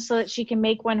hands so that she can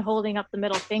make one holding up the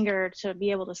middle finger to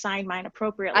be able to sign mine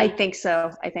appropriately. I think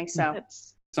so.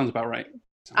 That's, Sounds about right.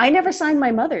 I never signed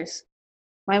my mother's.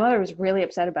 My mother was really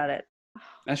upset about it.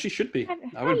 As she should be. how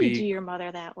That would do you do be. your mother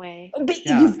that way? But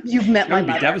Yeah. you've met I my would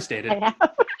be mother. devastated. I have.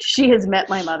 She has met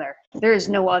my mother. There is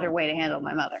no other way to handle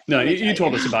my mother. No, let me you tell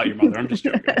told us about your mother. I'm just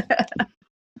joking.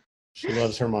 She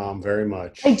loves her mom very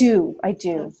much. I do. I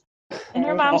do. And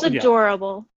her mom's Oh, yeah.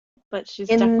 adorable, but she's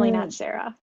definitely not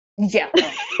Sarah. Yeah.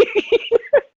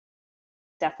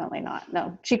 Definitely not.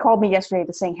 No. She called me yesterday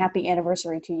to sing happy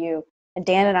anniversary to you. And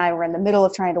Dan and I were in the middle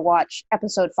of trying to watch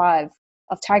episode 5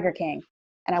 of Tiger King.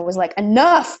 And I was like,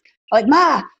 enough. I'm like,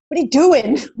 Ma, what are you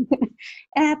doing?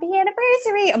 Happy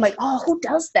anniversary. I'm like, oh, who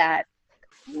does that?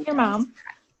 Your mom.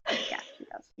 Yeah, she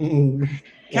does. Mm.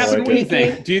 Catherine, I what like do you it.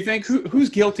 think? Do you think who's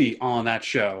guilty on that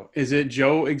show? Is it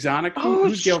Joe Exotic?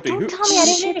 Who's guilty? Don't Who- tell me I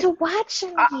didn't get to watch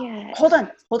it yet. Hold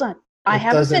on. I It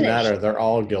haven't doesn't finished. matter. They're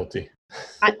all guilty.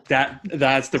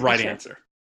 That's the right Sure. answer.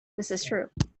 This is true.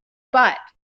 But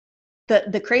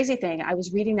the crazy thing, I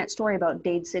was reading that story about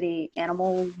Dade City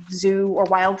Animal Zoo or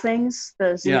Wild Things,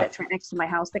 the zoo Yeah. that's right next to my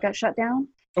house that got shut down.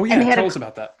 Oh And yeah, they had tell a- us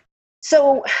about that.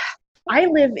 So I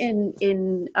live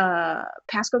in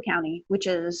Pasco County, which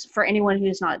is, for anyone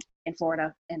who's not in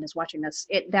Florida and is watching this,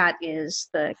 that is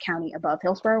the county above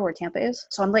Hillsborough where Tampa is.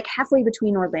 So I'm like halfway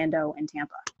between Orlando and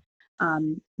Tampa.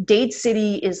 Dade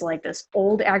City is like this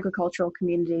old agricultural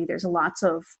community. There's lots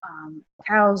of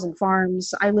cows and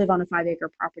farms. I live on a 5-acre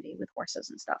property with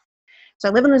horses and stuff. So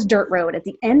I live on this dirt road. At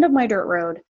the end of my dirt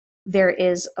road, there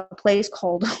is a place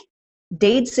called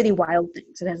Dade City Wild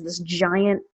Things. It has this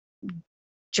giant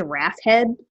giraffe head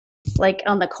like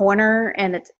on the corner,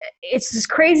 and it's this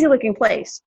crazy looking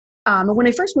place. And when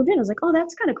I first moved in, I was like, oh,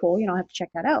 that's kind of cool. You know, I have to check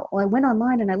that out. Well, I went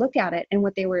online and I looked at it, and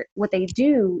what they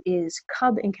do is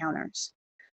cub encounters.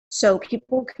 So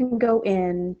people can go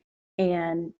in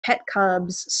and pet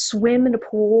cubs, swim in a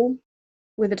pool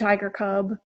with a tiger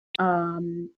cub,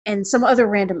 and some other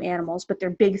random animals, but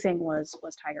their big thing was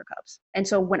tiger cubs. And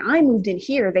so when I moved in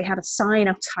here, they had a sign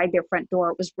outside their front door.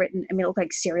 It was written, I mean, it looked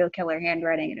like serial killer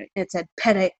handwriting, and it said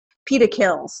PETA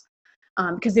kills,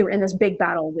 because they were in this big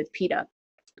battle with PETA.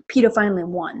 PETA finally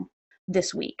won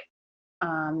this week.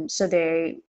 So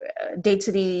Dade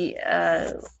City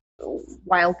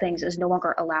Wild Things is no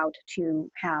longer allowed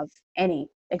to have any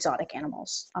exotic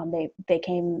animals. They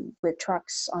came with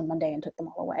trucks on Monday and took them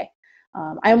all away.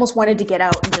 I almost wanted to get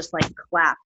out and just like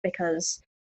clap, because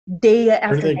day after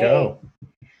Where do they day, go?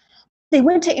 they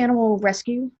went to animal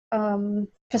rescue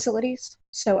facilities.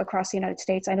 So across the United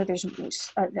States, I know there's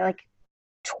like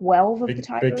 12 of the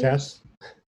tigers. Big cats?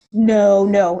 No,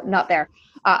 not there.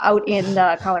 Out in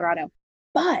Colorado.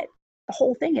 But the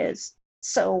whole thing is,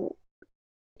 so,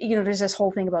 you know, there's this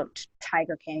whole thing about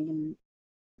Tiger King, and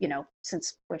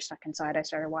since we're stuck inside, I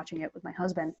started watching it with my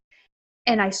husband.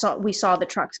 And we saw the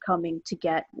trucks coming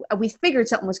we figured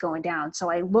something was going down. So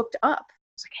I looked up.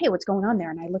 I was like, hey, what's going on there?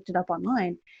 And I looked it up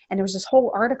online. And there was this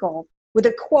whole article with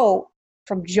a quote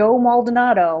from Joe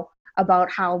Maldonado about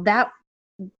how that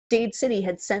Dade City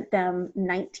had sent them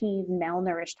 19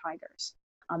 malnourished tigers.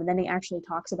 And then he actually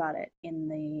talks about it in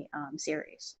the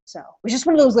series. So it was just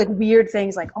one of those like weird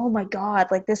things like, oh my God,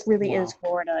 like this really is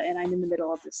Florida. And I'm in the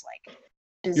middle of this like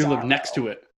bizarre You live next to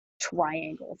it.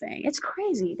 triangle thing. It's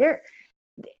crazy.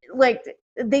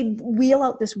 They wheel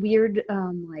out this weird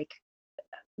like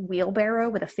wheelbarrow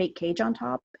with a fake cage on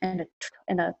top and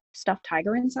a stuffed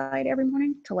tiger inside every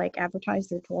morning to like advertise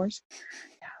their tours.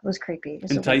 Yeah, it was creepy. It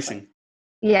was Enticing.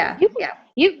 Yeah.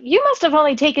 You must have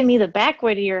only taken me the back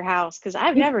way to your house because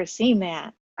I've never seen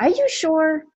that. Are you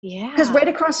sure? Yeah. Because right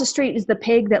across the street is the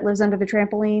pig that lives under the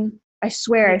trampoline. I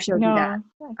swear I showed you that.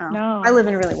 No. I live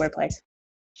in a really weird place.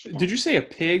 Did you say a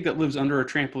pig that lives under a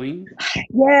trampoline?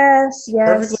 Yes.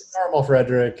 Perfectly normal,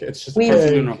 Frederick. It's just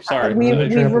Perfectly normal. Sorry.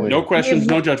 No questions,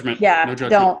 no judgment. Yeah, no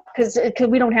judgment. don't, because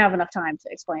we don't have enough time to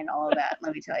explain all of that.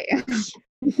 Let me tell you.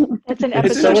 That's an It's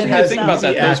episode. interesting to has think about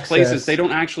that. easy Those places, access they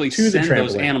don't actually to the send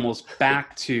those trampoline. animals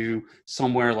back to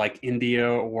somewhere like India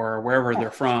or wherever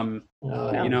they're from.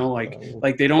 No. You know, like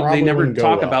they Probably never wouldn't go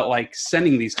talk well. about like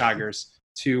sending these tigers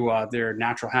to their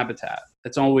natural habitat.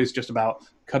 It's always just about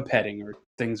cub petting or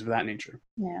things of that nature.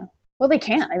 Yeah. Well, they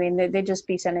can't. I mean, they'd just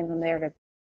be sending them there to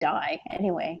die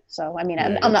anyway. So, I mean,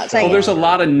 I'm not saying. Well, there's a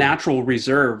lot of natural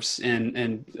reserves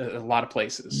in a lot of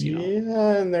places. You know.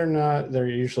 Yeah, and they're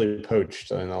usually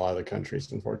poached in a lot of the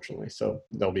countries, unfortunately. So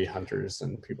there'll be hunters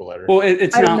and people that are. Well,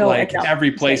 it's I don't not know like enough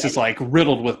every to place say is like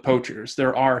riddled with poachers.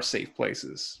 There are safe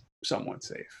places, somewhat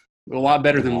safe. A lot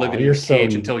better than living in you're a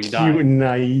cage until you cute die. and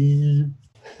naive.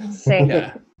 Say,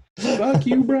 Yeah. Fuck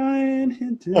you, Brian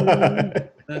Hinton.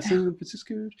 That's San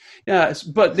Francisco. Yeah,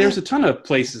 but there's a ton of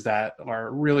places that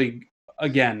are really,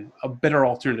 again, a better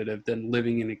alternative than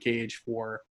living in a cage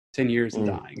for 10 years and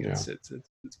dying. Yeah. It's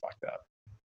fucked up.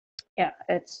 yeah,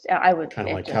 I would. Kind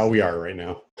of it like just- how we are right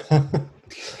now.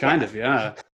 Kind of,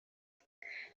 yeah.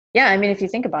 Yeah, I mean, if you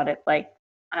think about it, like,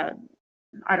 I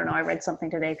don't know, I read something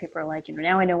today. People are like,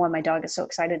 now I know why my dog is so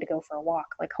excited to go for a walk.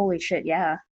 Like, holy shit,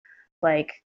 yeah. Like,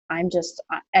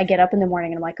 I get up in the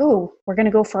morning and I'm like, oh, we're going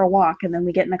to go for a walk. And then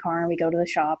we get in the car and we go to the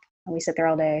shop and we sit there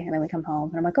all day and then we come home.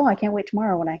 And I'm like, oh, I can't wait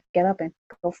tomorrow when I get up and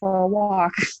go for a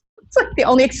walk. It's like the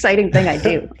only exciting thing I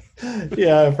do.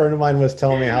 Yeah, a friend of mine was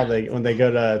telling me how when they go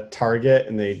to Target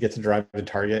and they get to drive to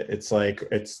Target, it's like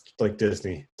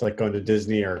Disney. It's like going to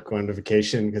Disney or going to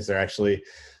vacation because it's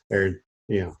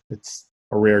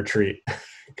a rare treat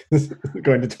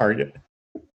going to Target.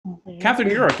 Catherine,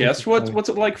 you're our guest. What's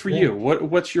it like for you?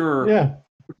 What's your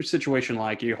situation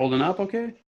like? Are you holding up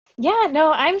okay? Yeah,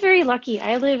 no, I'm very lucky.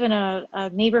 I live in a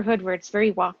neighborhood where it's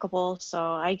very walkable, so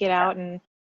I get out and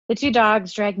the two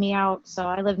dogs drag me out. So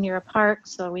I live near a park,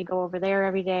 so we go over there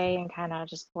every day and kind of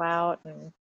just go out.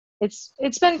 And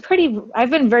it's been I've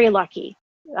been very lucky.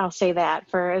 I'll say that,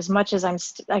 for as much as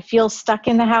I feel stuck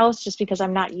in the house just because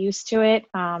I'm not used to it.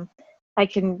 I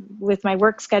can, with my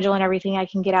work schedule and everything, I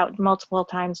can get out multiple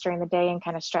times during the day and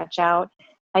kind of stretch out.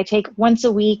 I take once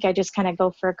a week, I just kind of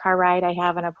go for a car ride. I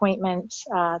have an appointment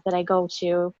that I go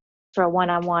to for a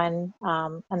one-on-one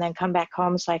and then come back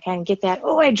home so I can get that,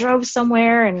 I drove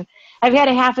somewhere, and I've had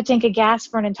a half a tank of gas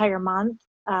for an entire month.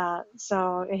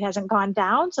 So it hasn't gone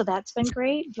down, so that's been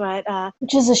great. But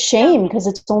which is a shame because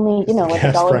it's only like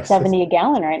 $1.70 a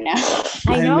gallon right now.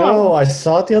 I know. I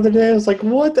saw it the other day. I was like,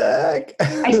 what the heck?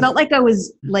 I felt like I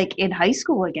was like in high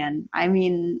school again. I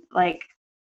mean, like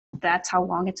that's how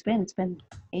long it's been. It's been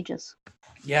ages.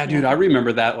 Yeah, dude, I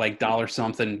remember that like $1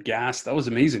 something gas. That was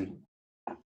amazing.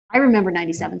 I remember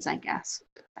 97-cent gas.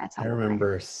 That's how I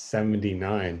remember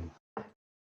 79.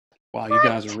 Wow, you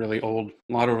guys are really old.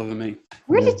 A lot older than me.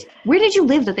 Where did you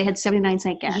live that they had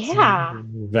 79-cent gas? Yeah.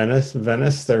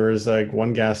 Venice, there was like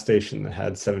one gas station that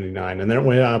had 79, and then it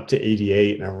went up to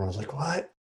 88, and everyone was like, what?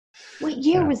 What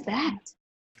year was that?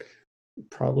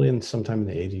 Probably sometime in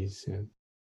the 80s.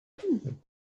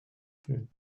 Yeah.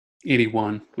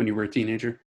 81 when you were a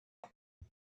teenager.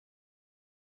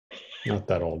 Not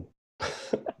that old.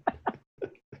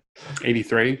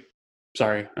 83.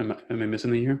 Sorry, am I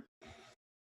missing the year?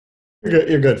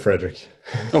 You're good, Frederick.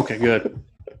 Okay, good.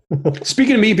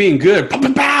 Speaking of me being good, pow,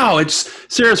 pow, pow, it's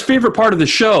Sarah's favorite part of the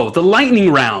show, the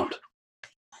lightning round.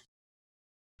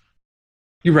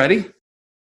 You ready?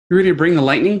 You ready to bring the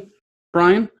lightning,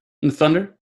 Brian? And the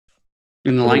thunder?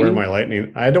 And the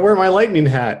lightning? I had to wear my lightning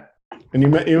hat. And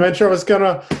you mentioned I was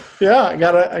gonna. Yeah, I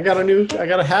got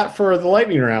a hat for the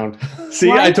lightning round. See,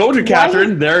 Why- I told you, why-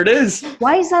 Catherine. There it is.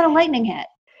 Why is that a lightning hat?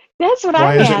 That's what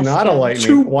Why I'm is it asking. not a lightning?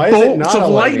 Two Why is it bolts not of a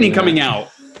lightning hat? coming out.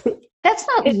 That's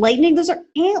not lightning. Those are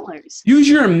antlers. Use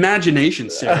your imagination,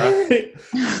 Sarah.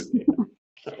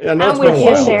 I know I'm it's with been a you,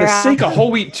 while. For Sarah. the sake of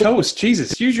whole wheat toast,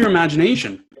 Jesus, use your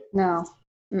imagination. No.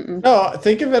 Mm-mm. No,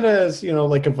 think of it as,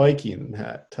 like a Viking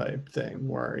hat type thing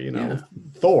where, Yeah.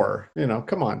 Thor,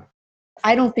 come on.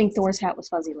 I don't think Thor's hat was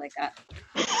fuzzy like that.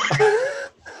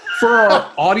 For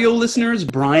our audio listeners,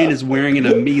 Brian is wearing an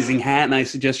amazing hat, and I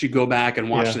suggest you go back and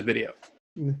watch Yeah. the video.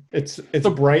 It's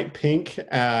bright pink,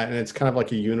 and it's kind of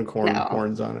like a unicorn with No.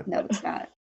 horns on it. No, it's not.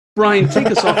 Brian,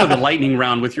 take us off of the lightning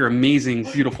round with your amazing,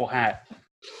 beautiful hat.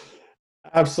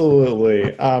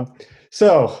 Absolutely.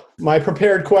 So my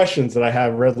prepared questions that I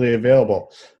have readily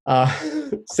available.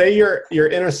 Say you're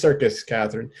in a circus,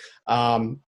 Catherine.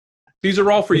 These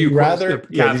are all for Would you, you rather?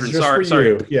 Yeah, Catherine. these are just for Sorry.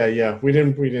 you. Yeah. We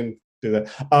didn't do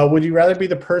that. Would you rather be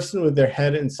the person with their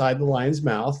head inside the lion's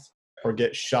mouth or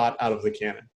get shot out of the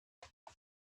cannon?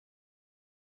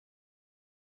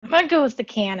 I'm gonna go with the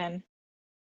cannon.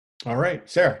 All right,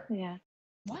 Sarah. Yeah.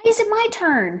 Why is it my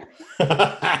turn?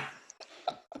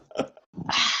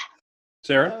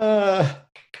 Sarah?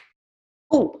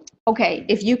 Oh, okay.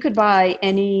 If you could buy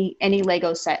any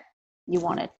Lego set you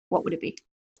wanted, what would it be?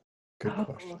 Good Oh.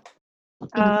 question.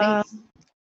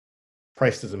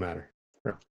 Price doesn't matter.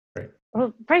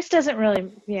 Well, price doesn't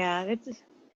really. Yeah. It's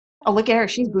Oh, look at her.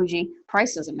 She's bougie.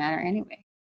 Price doesn't matter anyway.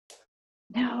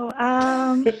 no.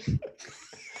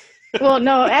 Well,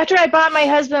 no. After I bought my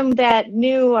husband that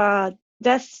new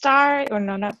Death Star, or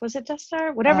no, not was it Death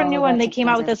Star? Whatever Oh, new one they that's came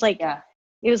out with. expensive. That's like Yeah.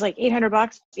 it was like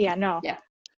 $800. Yeah. No. Yeah.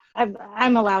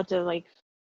 I'm allowed to like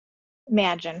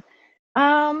imagine.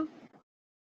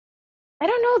 I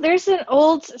don't know. There's an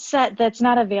old set that's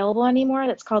not available anymore.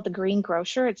 That's called the Green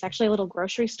Grocer. It's actually a little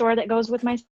grocery store that goes with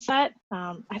my set.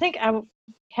 I think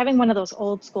having one of those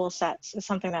old school sets is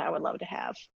something that I would love to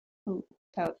have.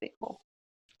 That would be cool.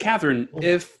 Catherine,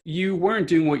 if you weren't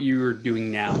doing what you're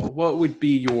doing now, what would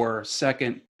be your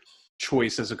second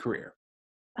choice as a career?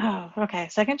 Oh, okay.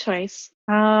 Second choice.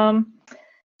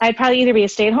 I'd probably either be a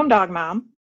stay-at-home dog mom.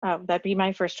 That'd be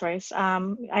my first choice.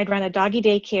 I'd run a doggy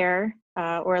daycare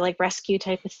or like rescue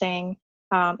type of thing.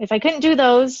 If I couldn't do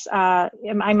those, I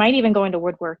might even go into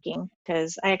woodworking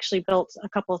because I actually built a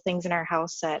couple of things in our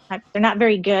house that they're not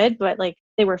very good, but like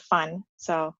they were fun.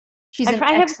 So She's I an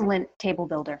have- excellent table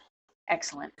builder.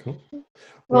 Excellent. Cool.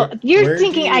 well, Where you're do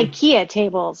thinking you- IKEA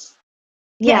tables.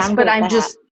 Yeah, Yes, I'm but good I'm with that.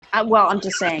 just, I'm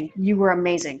just saying, you were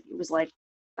amazing. It was like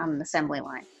on an assembly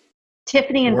line.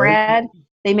 Tiffany and Where- Brad,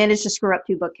 they managed to screw up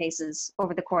 2 bookcases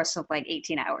over the course of like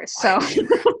 18 hours. So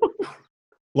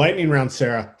Lightning round,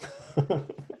 Sarah.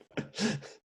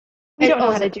 We don't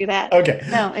know how to do that. Okay.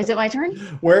 no, is it my turn?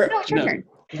 Where No, it's your No. turn.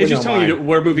 It's just telling you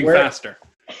we're moving Where- faster.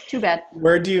 Too bad.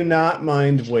 Where do you not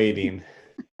mind waiting?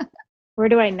 Where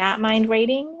do I not mind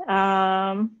waiting?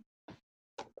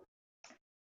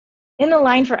 In the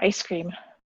line for ice cream.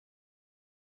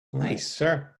 Nice.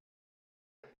 Sarah.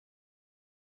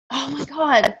 Oh my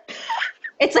god.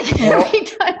 It's like Well- every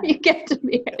time you get to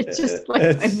me, it's just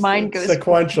like my mind goes.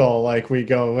 sequential, like we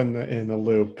go in a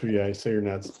loop. Yeah, so you're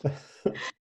nuts.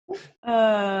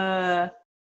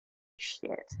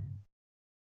 Shit.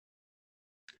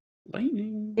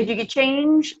 Lightning.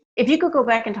 If you could go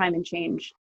back in time and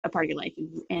change a part of your life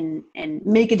and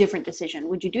make a different decision,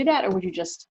 would you do that, or would you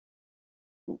just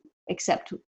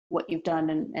accept what you've done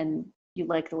and you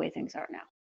like the way things are now?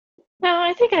 No,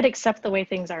 I think I'd accept the way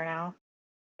things are now.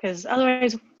 Because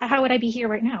otherwise, how would I be here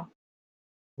right now?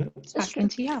 Talking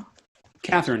to you.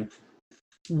 Catherine,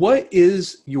 what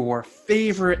is your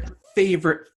favorite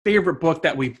book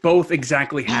that we both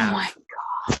exactly have? Oh my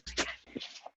god.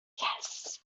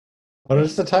 Yes. What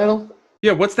is the title?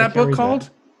 Yeah, what's I that can't book read called?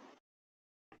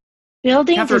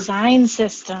 Building Catherine- Design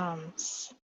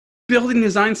Systems. Building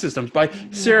Design Systems by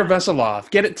Sarah Veselov.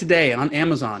 Get it today on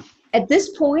Amazon. At this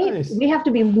point, Nice. we have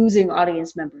to be losing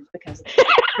audience members because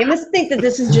they must think that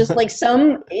this is just like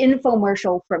some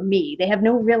infomercial from me. They have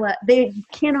no real, they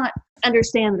cannot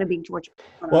understand that I'm being tortured.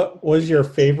 What was your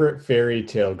favorite fairy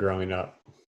tale growing up?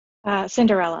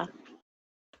 Cinderella.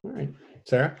 All right,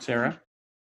 Sarah. Sarah?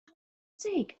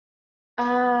 Sake.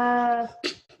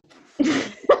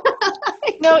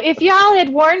 No, if y'all had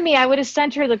warned me, I would have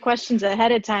sent her the questions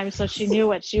ahead of time so she knew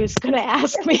what she was going to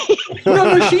ask me.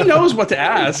 No, she knows what to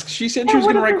ask. She said she was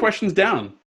going to write whatever. questions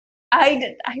down.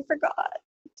 I forgot.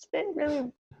 It's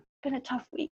been a tough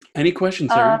week. Any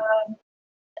questions, Sarah?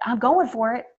 I'm going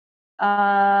for it.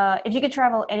 If you could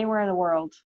travel anywhere in the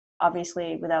world,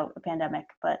 obviously without a pandemic,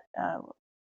 but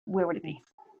where would it be?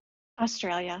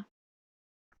 Australia.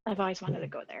 I've always wanted to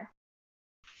go there.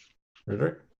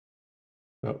 Ritter?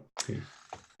 Oh,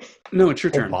 No, it's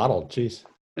your whole turn. bottle. Jeez.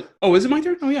 Oh, is it my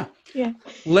turn? Oh, yeah. Yeah.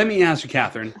 Let me ask you,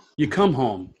 Catherine. You come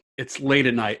home. It's late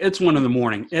at night. It's 1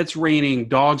 a.m. It's raining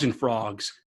dogs and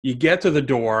frogs. You get to the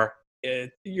door.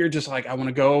 You're just like, I want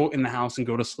to go in the house and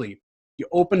go to sleep. You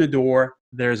open the door.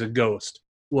 There's a ghost.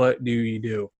 What do you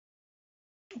do?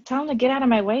 Tell him to get out of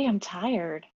my way. I'm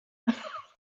tired.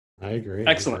 I agree.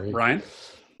 Excellent. Ryan?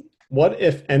 What,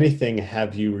 if anything,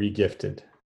 have you regifted?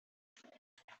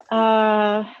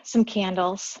 Some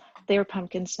candles. They were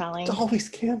pumpkin smelling. It's always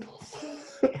candles.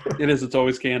 It is. It's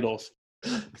always candles.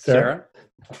 Sarah?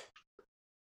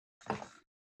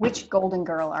 Which golden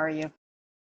girl are you?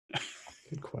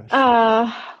 Good question.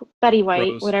 Betty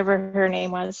White, Rose. whatever her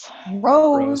name was.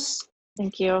 Rose.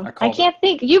 Thank you. I I called can't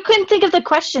think. You couldn't think of the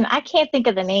question. I can't think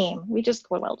of the name. We just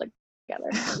go well together.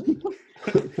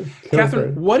 Go for Catherine,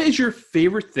 it. what is your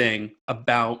favorite thing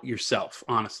about yourself,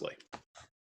 honestly?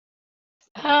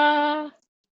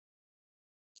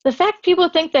 The fact people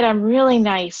think that I'm really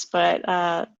nice,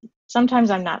 but sometimes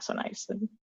I'm not so nice.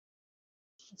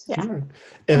 Yeah, All right.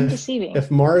 I'm If, deceiving. if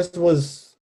Mars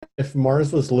was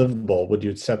livable, would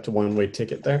you accept a one-way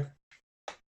ticket there?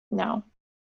 No.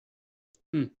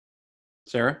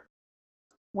 Sarah?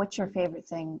 What's your favorite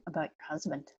thing about your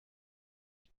husband?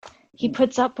 He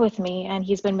puts up with me, and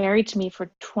he's been married to me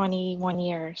for 21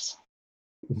 years.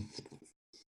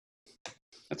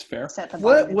 That's fair. Except for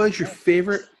What Bobby. was your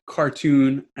favorite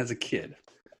cartoon as a kid?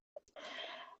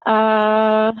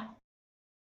 I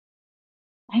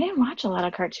didn't watch a lot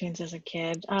of cartoons as a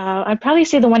kid. I'd probably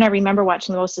say the one I remember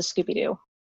watching the most is Scooby-Doo.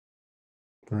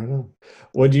 Right on.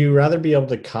 Would you rather be able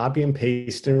to copy and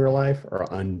paste in real life or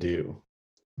undo?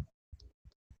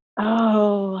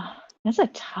 Oh, that's a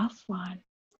tough one.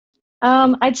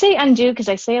 I'd say undo because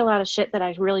I say a lot of shit that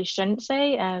I really shouldn't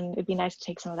say, and it'd be nice to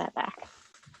take some of that back.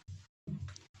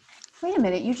 Wait a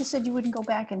minute, you just said you wouldn't go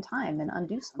back in time and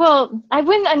undo something. Well, I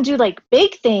wouldn't undo like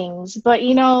big things, but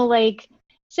like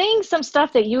saying some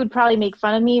stuff that you would probably make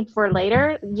fun of me for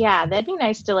later. Yeah, that'd be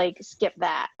nice to like skip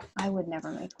that. I would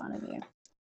never make fun of you.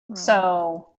 Right.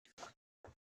 So,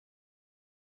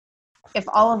 if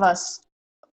all of us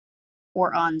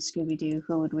were on Scooby-Doo,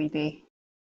 who would we be?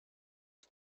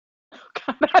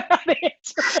 God, I don't know how to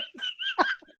answer it.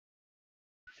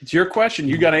 It's your question.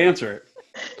 You got to answer it.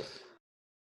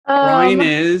 Um, Ryan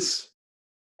is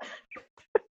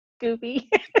Scooby.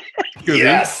 Scooby.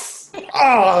 Yes.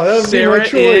 Oh, that would be my Sarah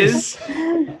choice.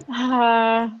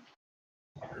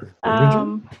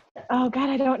 Oh God,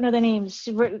 I don't know the names.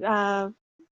 The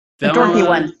dorky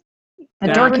one. The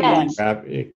Velma. dorky Brunette.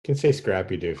 one. You can say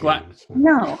Scrappy Doo.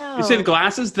 No. You say the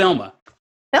glasses? Velma.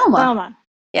 Velma. Velma.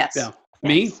 Yes. Yeah.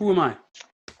 Me? Yes. Who am I?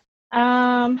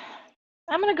 I'm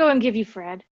gonna go and give you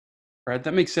Fred. Right.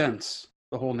 That makes sense.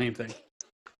 The whole name thing.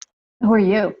 Who are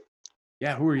you?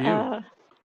 Yeah. Who are you?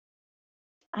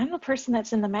 I'm the person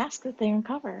that's in the mask that they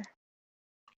uncover.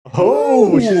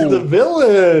 Oh, she's the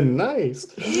villain. Nice.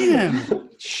 Damn.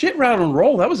 Shit round and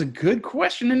roll. That was a good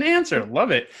question and answer.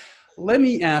 Love it. Let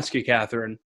me ask you,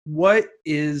 Catherine, what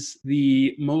is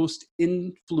the most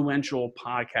influential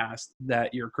podcast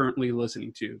that you're currently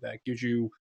listening to that gives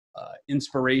you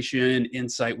inspiration,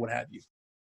 insight, what have you?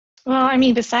 Well, I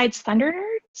mean, besides Thunder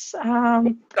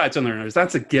Nerds, That's on there.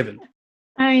 That's a given.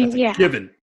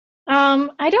 Given.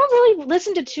 I don't really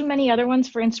listen to too many other ones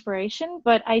for inspiration,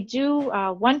 but I do.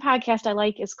 One podcast I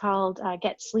like is called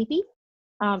Get Sleepy,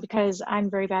 because I'm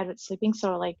very bad at sleeping.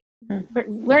 So like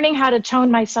learning how to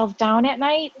tone myself down at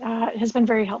night has been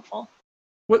very helpful.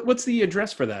 What's the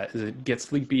address for that? Is it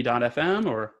getsleepy.fm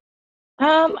or?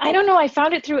 I don't know. I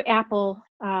found it through Apple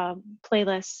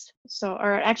playlists.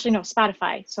 Or actually no,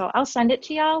 Spotify. So I'll send it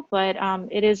to y'all, but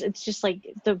it's just like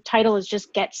the title is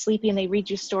just Get Sleepy, and they read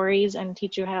you stories and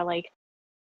teach you how to like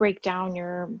break down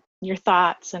your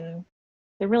thoughts, and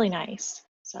they're really nice.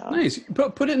 So Nice.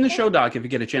 Put it in the show doc if you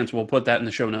get a chance. We'll put that in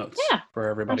the show notes. Yeah, for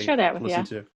everybody I'll share that to with listen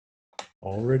to.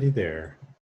 Already there.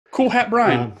 Cool hat,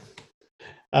 Brian.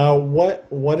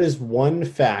 What is one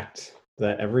fact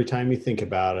that every time you think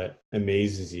about it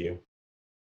amazes you?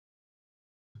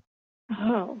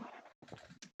 Oh.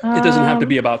 It doesn't have to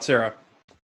be about Sarah.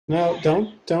 No,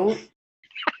 don't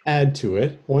add to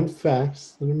it. One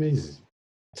fact that amazes you.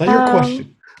 It's not your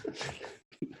question.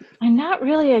 I'm not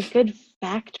really a good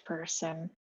fact person.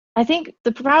 I think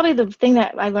probably the thing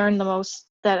that I learned the most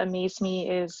that amazed me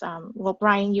is, well,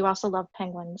 Brian, you also love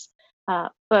penguins.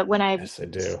 But when I Yes, I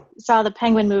do. saw the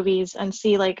penguin movies and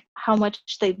see like how much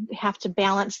they have to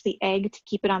balance the egg to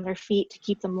keep it on their feet, to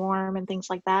keep them warm and things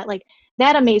like that, like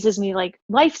that amazes me. Like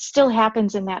life still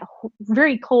happens in that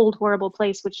very cold, horrible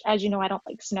place, which, as you know, I don't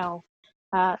like snow.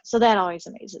 So that always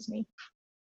amazes me.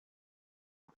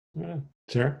 Yeah,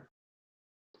 sure.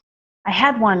 I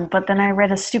had one, but then I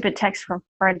read a stupid text from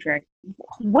Frederick.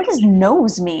 What does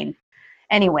nose mean?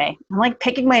 Anyway, I'm like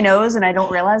picking my nose and I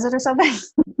don't realize it or something.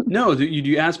 No,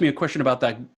 you asked me a question about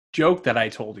that joke that I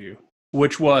told you,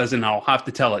 which was, and I'll have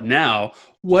to tell it now,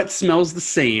 what smells the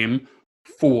same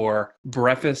for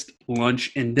breakfast,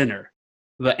 lunch, and dinner?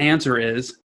 The answer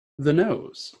is the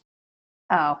nose.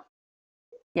 Oh,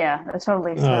 yeah, that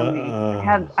totally threw me.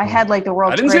 I had like the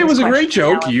world's I didn't say it was a great greatest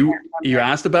question joke. now and You there.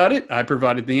 asked about it. I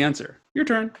provided the answer. Your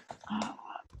turn.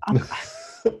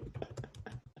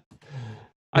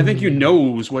 I think you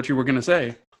knows what you were going to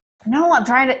say. No, I'm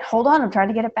trying to hold on. I'm trying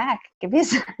to get it back. Give me a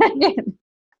second.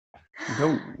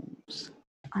 Nose.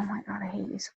 Oh my god, I hate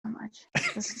you so much.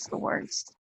 This is the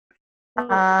worst. What?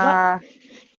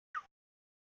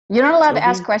 You're not allowed to Toby?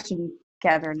 ask questions,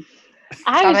 Catherine.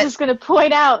 I Stop was it. just going to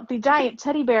point out the giant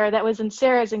teddy bear that was in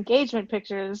Sarah's engagement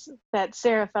pictures that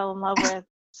Sarah fell in love with.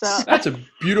 So That's a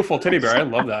beautiful teddy bear. I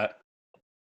love that.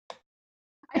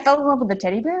 I fell in love with the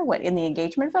teddy bear. What, in the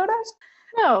engagement photos?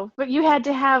 no, but you had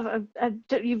to have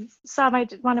you saw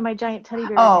one of my giant teddy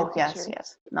bears. Oh, yes.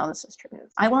 No, this is true.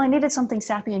 I needed something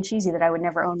sappy and cheesy that I would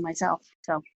never own myself.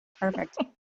 So, perfect.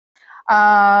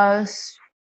 God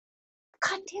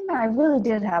damn it, I really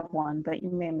did have one, but you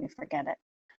made me forget it.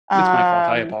 It's my fault.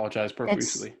 I apologize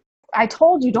profusely. I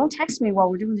told you, don't text me while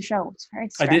we're doing the show. It's very I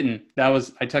distracting. didn't.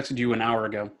 I texted you an hour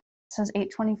ago. It says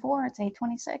 8:24. It's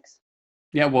 8:26.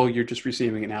 Yeah, well, you're just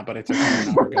receiving it now, but I texted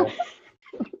you an hour ago.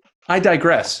 I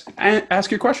digress. Ask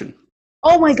your question.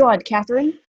 Oh my God,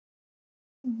 Catherine.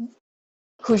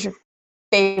 Who's your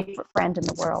favorite friend in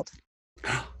the world?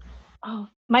 Oh,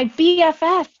 my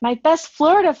BFF, my best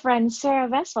Florida friend, Sarah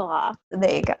Vesseloff.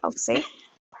 There you go. See?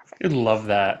 I love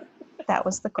that. That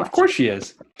was the question. Of course she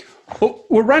is. Well,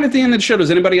 we're right at the end of the show.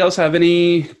 Does anybody else have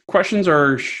any questions,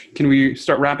 or can we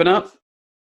start wrapping up?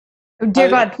 Oh, dear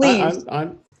God, please.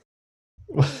 Dear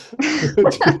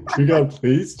God,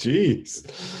 please.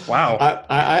 Jeez. Wow.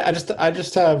 I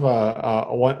just have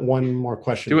one more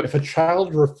question. Do it. If a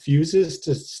child refuses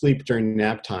to sleep during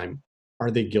nap time, are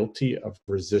they guilty of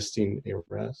resisting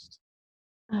arrest?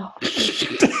 Oh.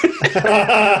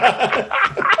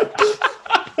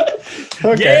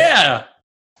 Okay. Yeah.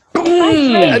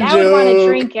 I would want to joke.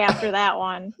 drink after that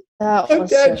one. That A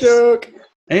was dad just- joke.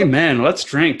 Amen. Let's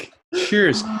drink.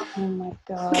 Cheers. Oh my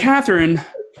God. Catherine,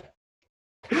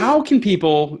 how can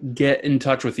people get in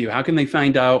touch with you? How can they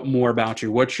find out more about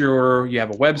you? You have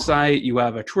a website, you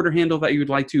have a Twitter handle that you would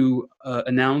like to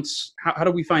announce. How do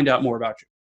we find out more about you?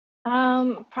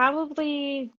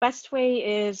 Probably best way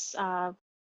is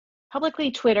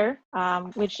publicly Twitter,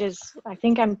 which is, I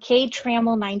think I'm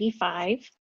KTrammel95.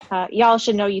 Y'all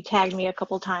should know you tagged me a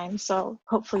couple times, so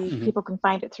hopefully people can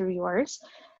find it through yours.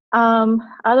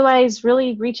 Otherwise,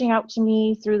 really reaching out to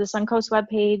me through the Suncoast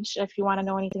webpage if you want to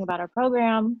know anything about our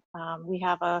program. We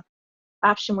have a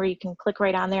option where you can click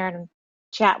right on there and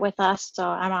chat with us, so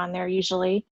I'm on there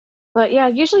usually. But yeah,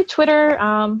 usually Twitter,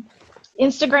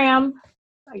 Instagram,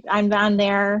 I'm on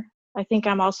there. I think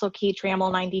I'm also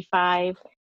KTrammel95.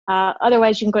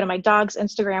 Otherwise, you can go to my dog's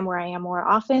Instagram where I am more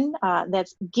often.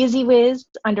 That's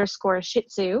GizzyWiz_Shih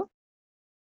Tzu.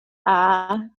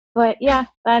 But yeah,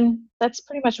 then that's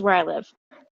pretty much where I live.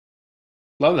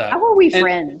 Love that. How are we And-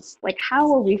 friends? Like,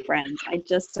 how are we friends? I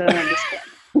just don't understand.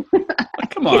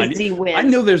 Come on. Gizzy Wiz. I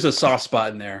know there's a soft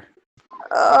spot in there.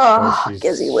 Oh, she's,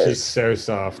 Gizzy Wiz. she's so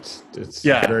soft. It's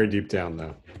Yeah. very deep down,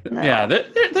 though. No. Yeah,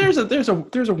 there's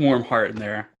a warm heart in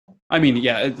there. I mean,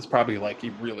 yeah, it's probably like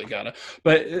you really gotta.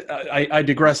 But I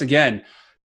digress again.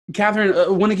 Catherine, I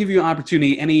want to give you an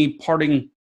opportunity. Any parting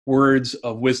words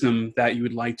of wisdom that you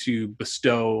would like to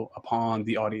bestow upon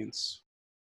the audience?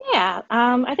 Yeah,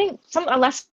 I think a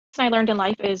lesson I learned in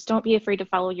life is don't be afraid to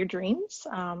follow your dreams.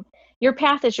 Your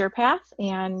path is your path,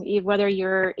 and whether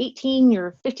you're 18,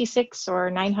 you're 56,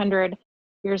 or 900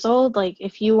 years old, like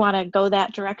if you want to go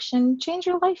that direction, change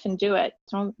your life and do it.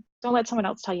 Don't let someone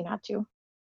else tell you not to.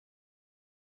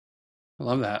 I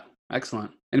love that.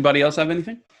 Excellent. Anybody else have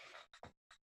anything?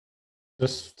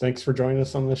 Just thanks for joining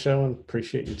us on the show, and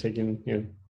appreciate you taking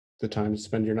the time to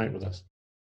spend your night with us.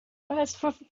 But it's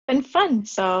been fun,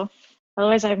 so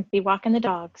otherwise I'd be walking the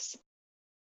dogs.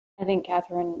 I think,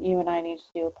 Catherine, you and I need to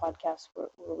do a podcast where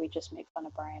we just make fun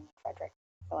of Brian and Frederick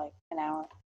for like an hour.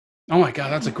 Oh my God,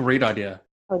 that's a great idea.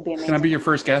 That would be amazing. Can I be your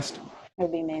first guest? It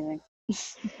would be amazing.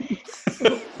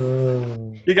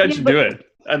 You guys should do it.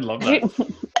 I'd love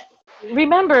that.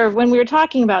 Remember when we were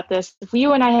talking about this, if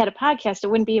you and I had a podcast, it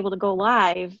wouldn't be able to go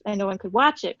live and no one could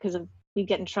watch it because we'd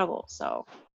get in trouble. So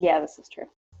Yeah, this is true.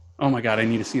 Oh my God, I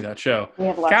need to see that show. We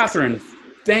have lots Catherine, of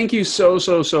thank you so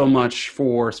much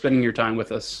for spending your time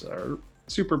with us.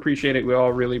 Super appreciate it. We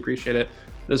all really appreciate it.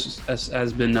 This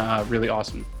has been really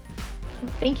awesome.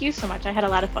 thank you so much. I had a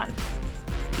lot of fun.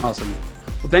 Awesome.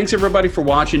 Well, thanks everybody for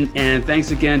watching, and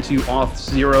thanks again to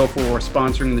Auth0 for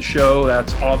sponsoring the show.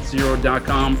 That's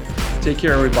auth0.com. Take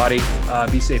care, everybody.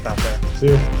 Be safe out there. See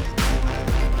you.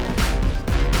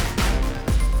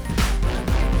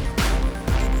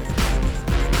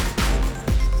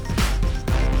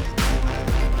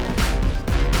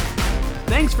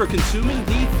 Thanks for consuming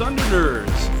the Thunder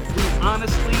Nerds. We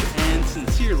honestly and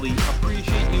sincerely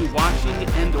appreciate you watching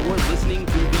and or listening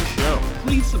to the show.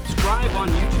 Please subscribe on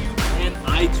YouTube and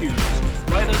iTunes.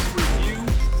 Write us a review,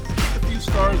 kick a few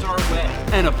stars our way.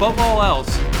 And above all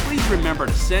else, please remember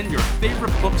to send your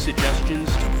favorite book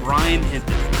suggestions to Brian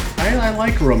Hinton. I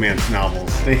like romance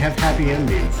novels. They have happy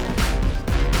endings.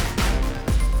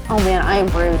 Oh man, I am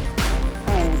rude.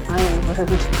 I am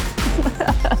rude.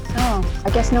 Oh, I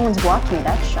guess no one's blocked me.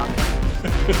 That's shocking.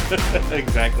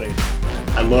 Exactly.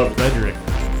 I love Frederick.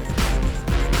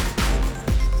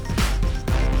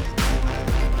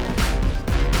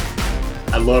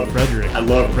 I love Frederick. I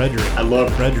love Frederick. I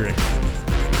love Frederick.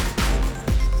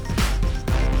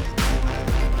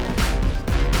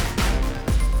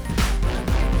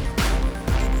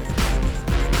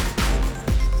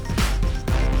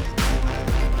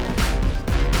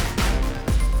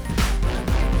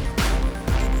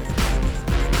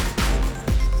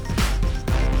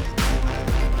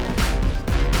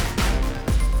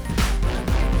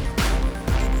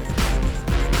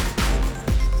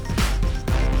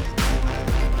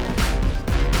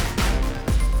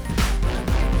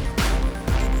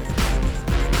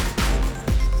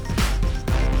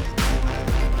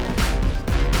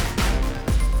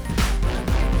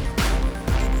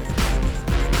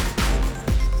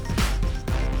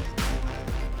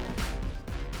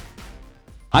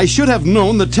 I should have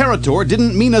known the Territor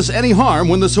didn't mean us any harm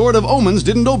when the Sword of Omens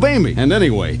didn't obey me. And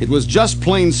anyway, it was just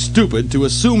plain stupid to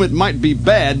assume it might be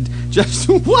bad. Just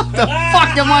what the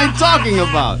fuck am I talking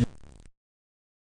about?